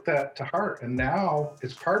I took that to heart. And now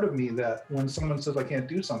it's part of me that when someone says I can't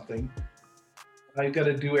do something, I got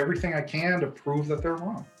to do everything I can to prove that they're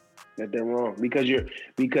wrong. That they're wrong because you're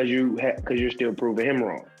still proving him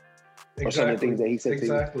wrong. Exactly. Or some of the things that he said.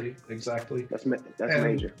 Exactly. That's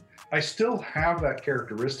major. I still have that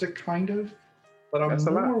characteristic, kind of. But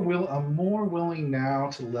I'm more willing now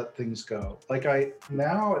to let things go.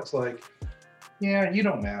 Now it's like, yeah, you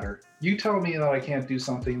don't matter. You tell me that I can't do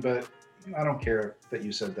something, but I don't care that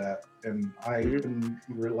you said that, and I can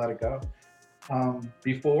let it go.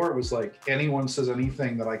 Before it was like, anyone says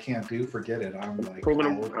anything that I can't do, forget it. I'm like,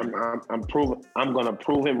 I'm gonna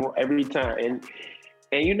prove him every time, and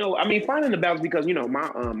finding the balance, because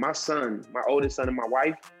my son, my oldest son, and my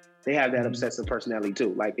wife, they have that obsessive personality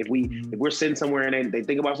too. Like if we're sitting somewhere and they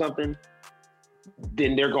think about something,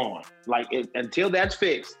 then they're gone. Like until that's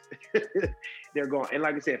fixed, they're gone. And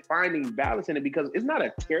like I said, finding balance in it, because it's not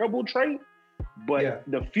a terrible trait, but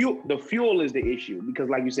the fuel is the issue. Because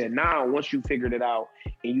like you said, now once you figured it out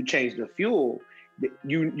and you change the fuel,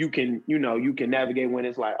 you can navigate when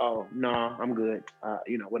it's like, oh no, I'm good,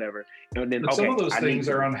 whatever. And then some of those things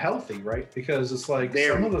are unhealthy, right? Because it's like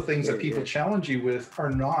some of the things that people challenge you with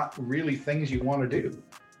are not really things you want to do.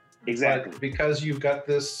 Exactly. But because you've got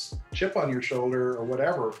this chip on your shoulder or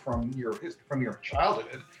whatever from your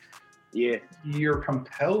childhood, you're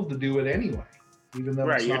compelled to do it anyway, even though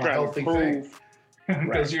it's not a healthy thing.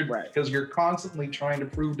 Because you're constantly trying to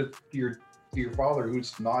prove to your father,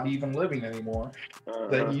 who's not even living anymore,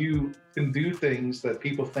 that you can do things that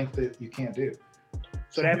people think that you can't do.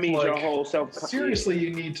 So that means your whole self. Seriously,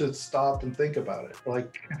 you need to stop and think about it.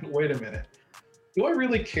 Like, wait a minute. Do I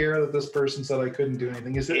really care that this person said I couldn't do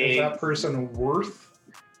anything? Is that person worth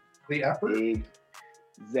the effort?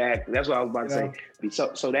 Exactly. That's what I was about to say.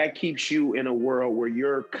 So that keeps you in a world where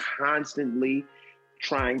you're constantly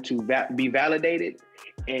trying to be validated,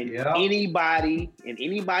 and anybody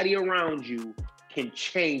around you can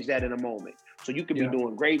change that in a moment. So you could be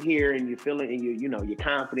doing great here, and you're feeling, and you're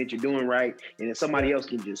confident, you're doing right, and then somebody else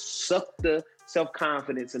can just suck the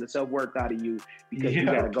self-confidence and the self-worth out of you, because you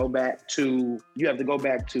have to go back to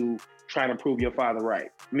trying to prove your father right.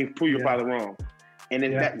 Prove your father wrong,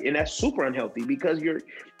 and that's super unhealthy, because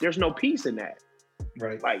there's no peace in that,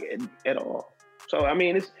 right? Like at all. So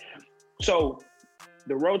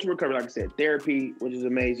the road to recovery, like I said, therapy, which is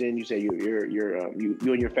amazing. You said you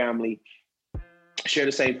and your family share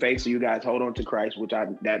the same faith, so you guys hold on to Christ,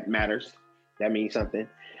 that matters. That means something.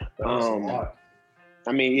 That's a lot.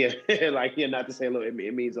 I mean, yeah, like not to say a little,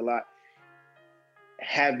 it means a lot.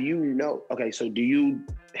 Have you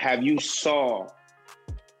saw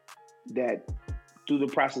that through the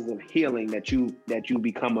process of healing that you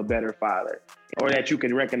become a better father, or that you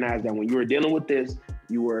can recognize that when you were dealing with this,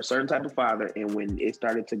 you were a certain type of father, and when it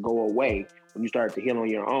started to go away, when you started to heal on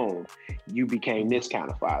your own, you became this kind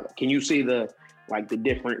of father? Can you see the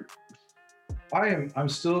different? I'm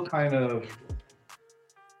still kind of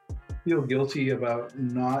feel guilty about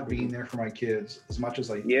not being there for my kids as much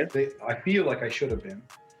as I feel like I should have been.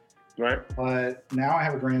 Right. But now I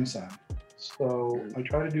have a grandson, so I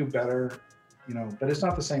try to do better, but it's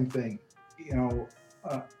not the same thing.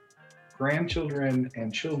 Grandchildren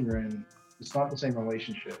and children, it's not the same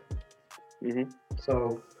relationship. Mm-hmm.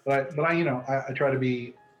 So, but I try to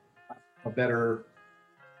be a better,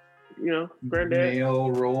 granddad,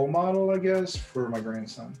 male role model, I guess, for my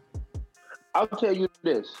grandson. I'll tell you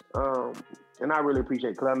this, and I really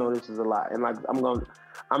appreciate it, because I know this is a lot, and like I'm gonna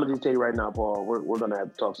just tell you right now, Paul, we're gonna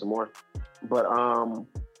have to talk some more. But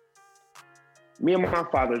me and my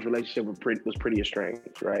father's relationship was pretty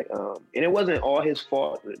estranged, right? And it wasn't all his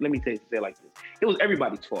fault. Let me say it like this: it was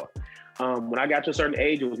everybody's fault. When I got to a certain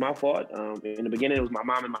age, it was my fault. In the beginning, it was my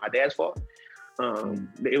mom and my dad's fault.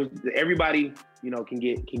 It was everybody, can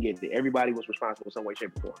get it. Everybody was responsible in some way,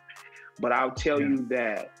 shape, or form. But I'll tell you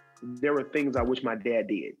that there were things I wish my dad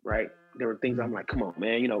did, right? There were things I'm like, come on,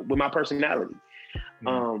 man, with my personality.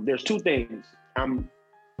 There's two things. I'm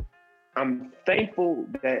thankful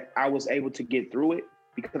that I was able to get through it,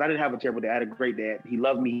 because I didn't have a terrible dad. I had a great dad. He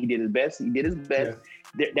loved me. He did his best.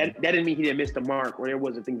 Yeah. That didn't mean he didn't miss the mark, or there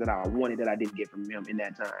wasn't things that I wanted that I didn't get from him in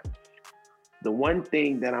that time. The one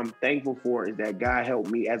thing that I'm thankful for is that God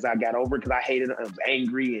helped me as I got over it, because I hated him. I was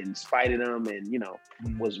angry and spited him,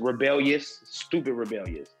 and, was rebellious, stupid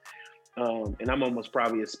rebellious. And I'm almost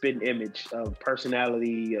probably a spitting image of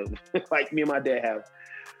personality of like me and my dad have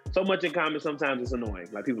so much in common. Sometimes it's annoying.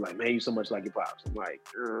 Like people are like, man, you so much like your pops. I'm like,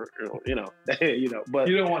 but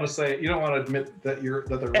you don't want to admit that they're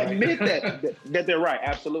right. Admit that they're right.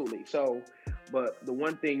 Absolutely. So, but the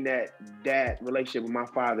one thing that relationship with my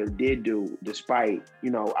father did do, despite,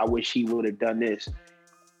 I wish he would have done this,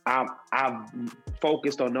 I've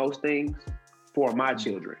focused on those things for my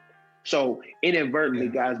children. So inadvertently,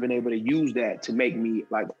 God's been able to use that to make me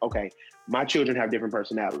like, okay, my children have different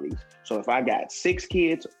personalities. So if I got 6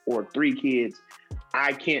 kids or 3 kids,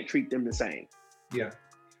 I can't treat them the same. Yeah.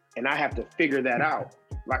 And I have to figure that out.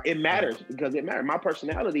 Like it matters, because it matters. My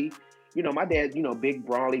personality, my dad's, big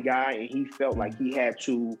brawly guy, and he felt like he had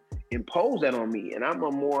to impose that on me. And I'm a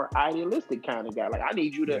more idealistic kind of guy. Like I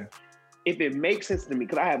need you to, if it makes sense to me,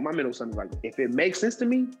 because I have my middle son is like, if it makes sense to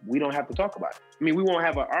me, we don't have to talk about it. I mean, we won't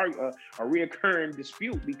have a reoccurring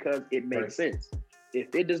dispute because it makes sense.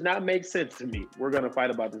 If it does not make sense to me, we're going to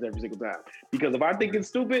fight about this every single time. Because if I think it's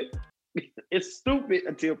stupid, it's stupid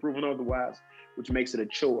until proven otherwise, which makes it a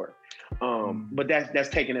chore. But that's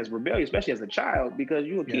taken as rebellion, especially as a child, because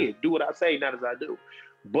you're a kid. Do what I say, not as I do.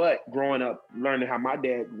 But growing up, learning how my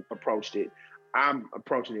dad approached it, I'm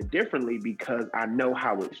approaching it differently because I know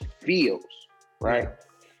how it feels, right?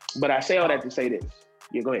 Yeah. But I say all that to say this.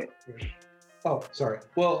 Yeah, go ahead. Oh, sorry.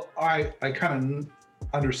 Well, I kind of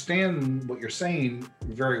understand what you're saying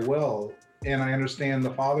very well. And I understand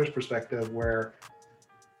the father's perspective where,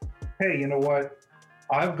 hey, you know what?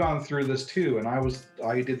 I've gone through this too. And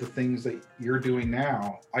I did the things that you're doing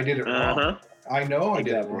now. I did it wrong. I know I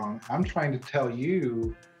did it wrong. I'm trying to tell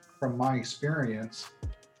you from my experience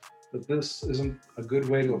that this isn't a good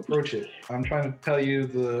way to approach it. I'm trying to tell you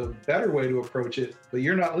the better way to approach it, but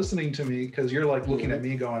you're not listening to me because you're like looking at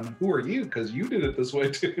me going, who are you? Because you did it this way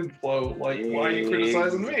too, and Flo. Like, why are you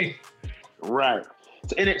criticizing me? Right.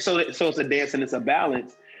 So it's a dance and it's a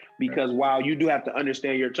balance, because while you do have to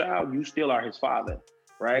understand your child, you still are his father,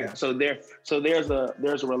 right? Yeah. So there's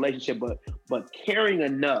a relationship, but caring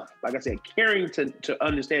enough, like I said, caring to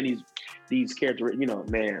understand these characters,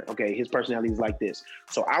 man, okay, his personality is like this.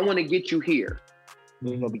 So I want to get you here.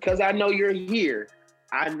 Because I know you're here,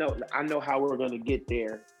 I know how we're going to get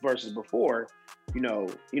there versus before,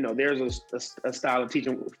 there's a style of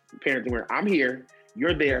teaching parenting where I'm here,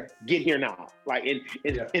 you're there, get here now. Like,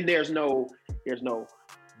 and there's no,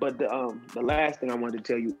 but the last thing I wanted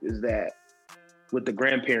to tell you is that with the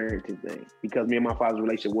grandparenting thing, because me and my father's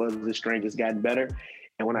relationship was estranged, it's gotten better.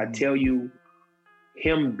 And when I tell you,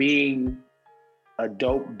 him being a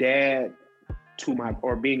dope dad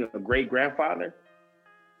or being a great grandfather,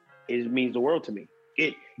 it means the world to me.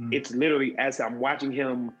 It's literally as I'm watching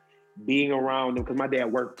him being around him, because my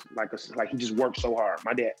dad worked like he just worked so hard.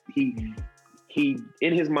 My dad, he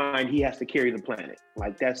in his mind, he has to carry the planet.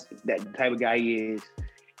 Like that's that type of guy he is.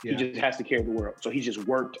 Yeah. He just has to carry the world. So he just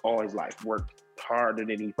worked all his life, worked harder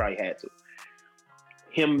than he probably had to.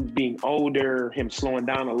 Him being older, him slowing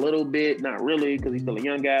down a little bit, not really, because he's still a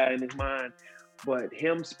young guy in his mind, but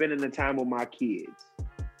him spending the time with my kids,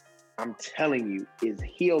 I'm telling you, is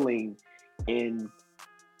healing and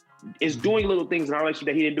is doing little things in our relationship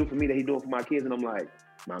that he didn't do for me that he's doing for my kids. And I'm like,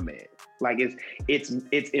 my man, like it's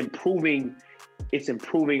improving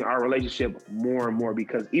our relationship more and more,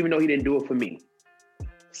 because even though he didn't do it for me,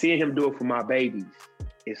 seeing him do it for my babies,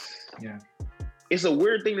 it's a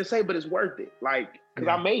weird thing to say, but it's worth it. Like, because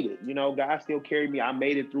I made it, you know, God still carried me. I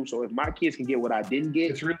made it through. So if my kids can get what I didn't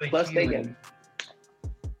get, it's really plus healing. They get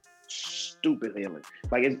stupid healing.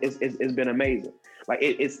 Like it's been amazing. Like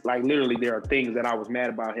it's like literally there are things that I was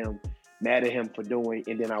mad at him for doing,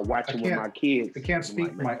 and then I watch him with my kids. I can't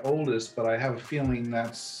speak for my oldest, but I have a feeling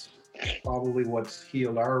that's probably what's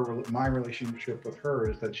healed my relationship with her,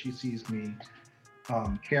 is that she sees me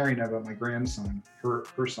caring about my grandson, her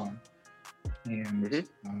son, and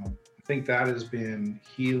I think that has been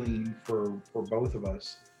healing for both of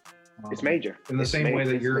us. It's major in the same way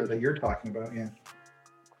that you're talking about. Yeah,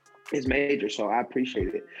 it's major. So I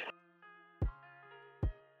appreciate it.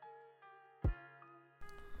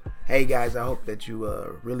 Hey guys, I hope that you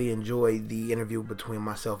really enjoyed the interview between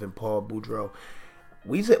myself and Paul Boubreu.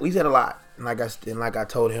 We said a lot, and like I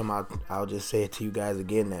told him, I'll just say it to you guys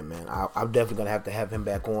again. That man, I'm definitely gonna have him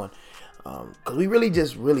back on, because we really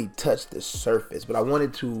touched the surface. But I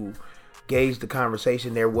wanted to gauge the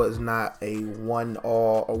conversation. There was not a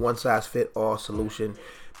one size fit all solution,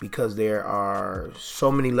 because there are so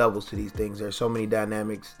many levels to these things. There's so many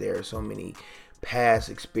dynamics. There are so many past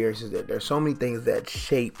experiences. There's so many things that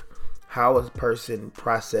shape how a person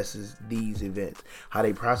processes these events, how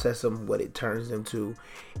they process them, what it turns them to,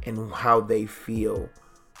 and how they feel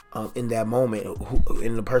in that moment,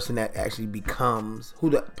 and the person that actually becomes,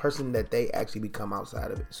 the person that they actually become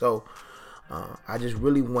outside of it. So I just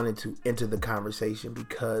really wanted to enter the conversation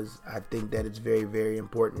because I think that it's very, very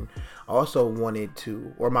important. I also wanted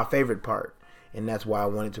to, or my favorite part, and that's why I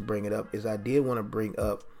wanted to bring it up, is I did want to bring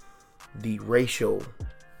up the racial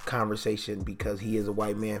conversation, because he is a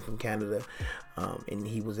white man from Canada, and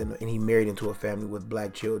he married into a family with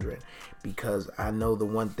black children. Because I know the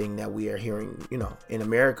one thing that we are hearing, in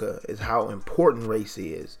America, is how important race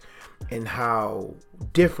is and how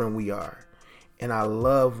different we are. And I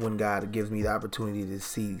love when God gives me the opportunity to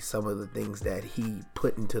see some of the things that he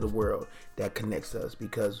put into the world that connects us,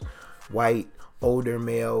 because white, older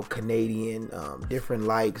male, Canadian, different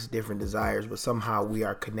likes, different desires, but somehow we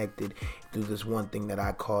are connected through this one thing that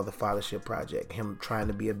I call the Fathership Project. Him trying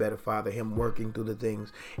to be a better father, him working through the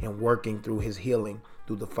things and working through his healing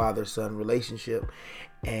through the father-son relationship,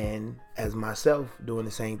 and as myself doing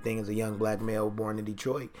the same thing as a young black male born in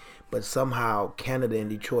Detroit. But somehow Canada and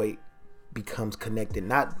Detroit becomes connected,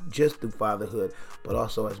 not just through fatherhood, but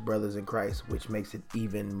also as brothers in Christ, which makes it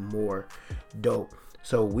even more dope.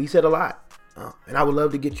 So we said a lot. And I would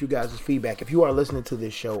love to get you guys' feedback. If you are listening to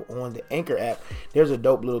this show on the Anchor app, there's a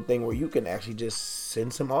dope little thing where you can actually just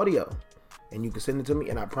send some audio and you can send it to me,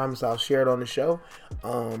 and I promise I'll share it on the show.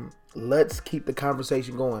 Let's keep the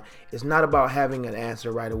conversation going. It's not about having an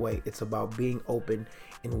answer right away. It's about being open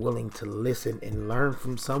and willing to listen and learn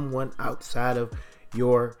from someone outside of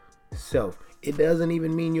yourself. It doesn't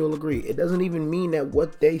even mean you'll agree. It doesn't even mean that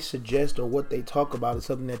what they suggest or what they talk about is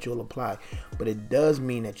something that you'll apply. But it does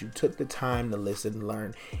mean that you took the time to listen,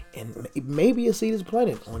 learn, and maybe a seed is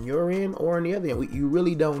planted on your end or on the other end. You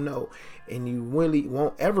really don't know, and you really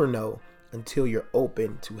won't ever know until you're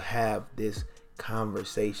open to have this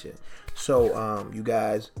conversation. So, you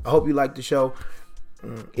guys, I hope you like the show.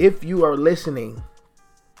 If you are listening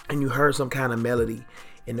and you heard some kind of melody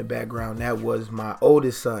in the background, that was my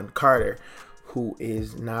oldest son, Carter, who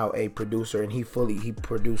is now a producer, and he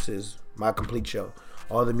produces my complete show.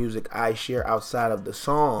 All the music I share outside of the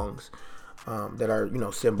songs that are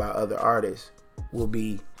sent by other artists will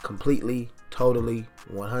be completely, totally,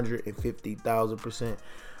 150,000%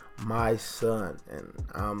 my son, and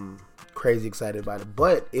I'm crazy excited about it.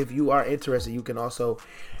 But if you are interested, you can also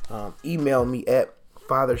email me at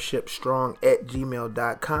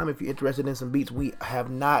fathershipstrong@gmail.com if you're interested in some beats. We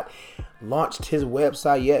have not launched his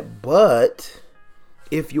website yet, but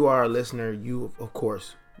if you are a listener, you of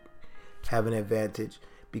course have an advantage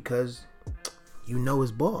because you know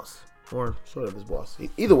his boss, or sort of his boss.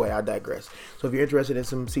 Either way, I digress. So if you're interested in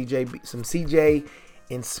some CJ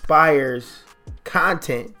Inspires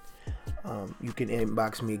content, you can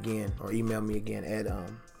inbox me again or email me again at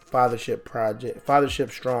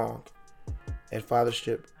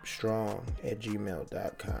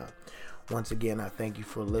fathershipstrong@gmail.com. Once again, I thank you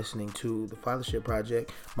for listening to the Fathership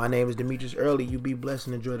Project. My name is Demetrius Early. You be blessed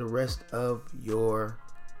and enjoy the rest of your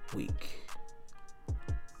week.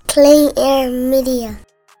 Clean Air Media.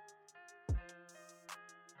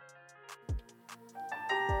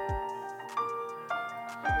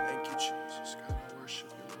 Thank you, Jesus. God, I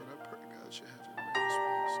worship you, Lord. I pray, God, that you have your way in this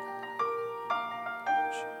place, God.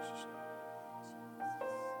 Jesus.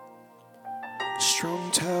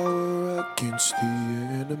 Strong tower against the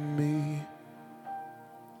enemy.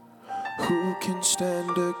 Who can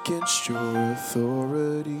stand against your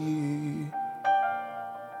authority?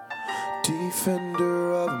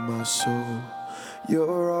 Defender of my soul,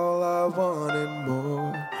 you're all I want and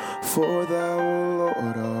more. For thou, O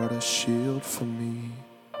Lord, art a shield for me.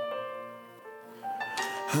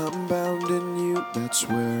 I'm bound in you, that's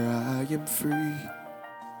where I am free.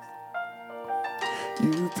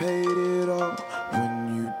 You paid it all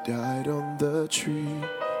when you died on the tree.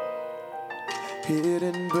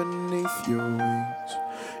 Hidden beneath your wings,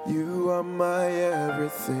 you are my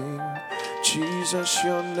everything. Jesus,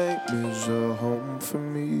 your name is a home for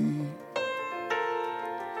me.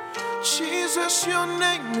 Jesus, your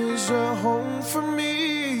name is a home for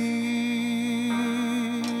me.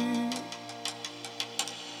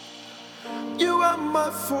 You are my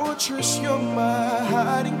fortress, you're my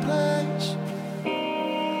hiding place.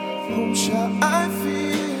 Whom shall I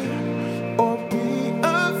fear or be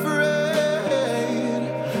afraid?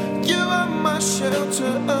 You are my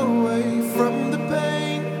shelter away from the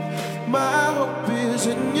pain. My hope is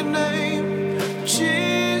in your name,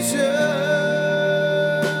 Jesus.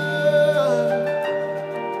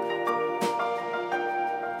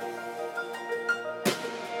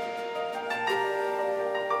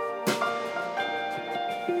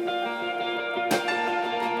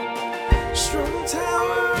 Strong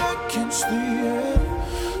tower against the end.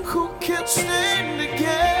 Who can stand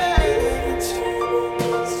against?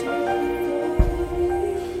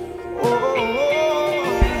 Oh,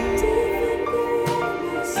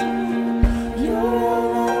 you're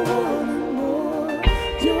all I want and more.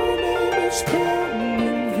 Your name is crowned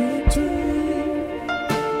in victory.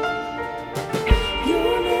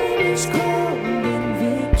 Your name is crowned in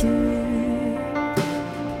victory.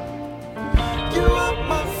 You are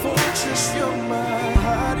my fortress, you're my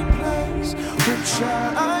hiding place. Whom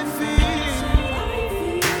shall I fear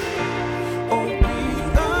or be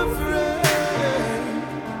afraid?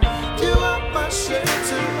 You are my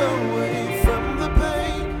shelter away from the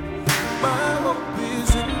pain. My hope is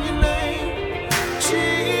in your name,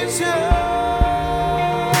 Jesus.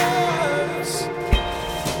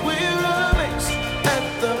 We're amazed at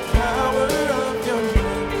the power of your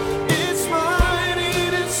name. It's mighty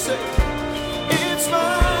to save. It's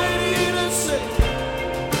mighty to save.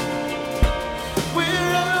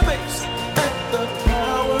 We're amazed at the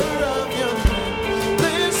power of your name.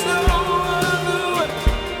 There's no other way.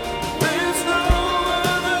 There's no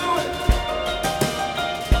other way.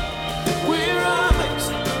 We're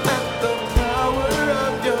amazed at the power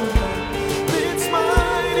of your name. It's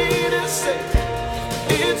mighty to save.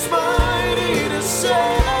 It's mighty to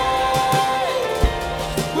save.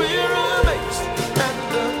 We're amazed at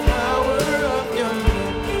the power of your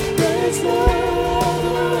name. There's no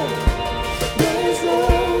other way. There's no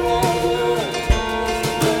other way.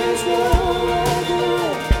 There's no other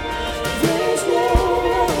way. There's no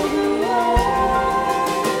other way.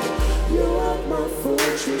 You are my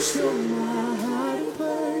fortress, you're my hiding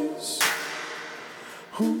place.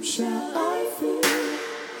 Whom shall I fear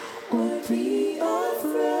or be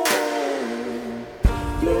afraid?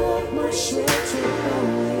 You are my shelter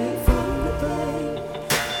away from the pain.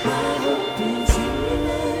 My hope is in your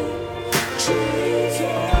name, Jesus.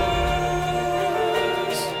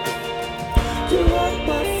 You are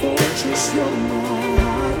my fortress, you're my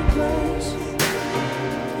hiding place.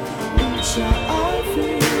 Whom shall I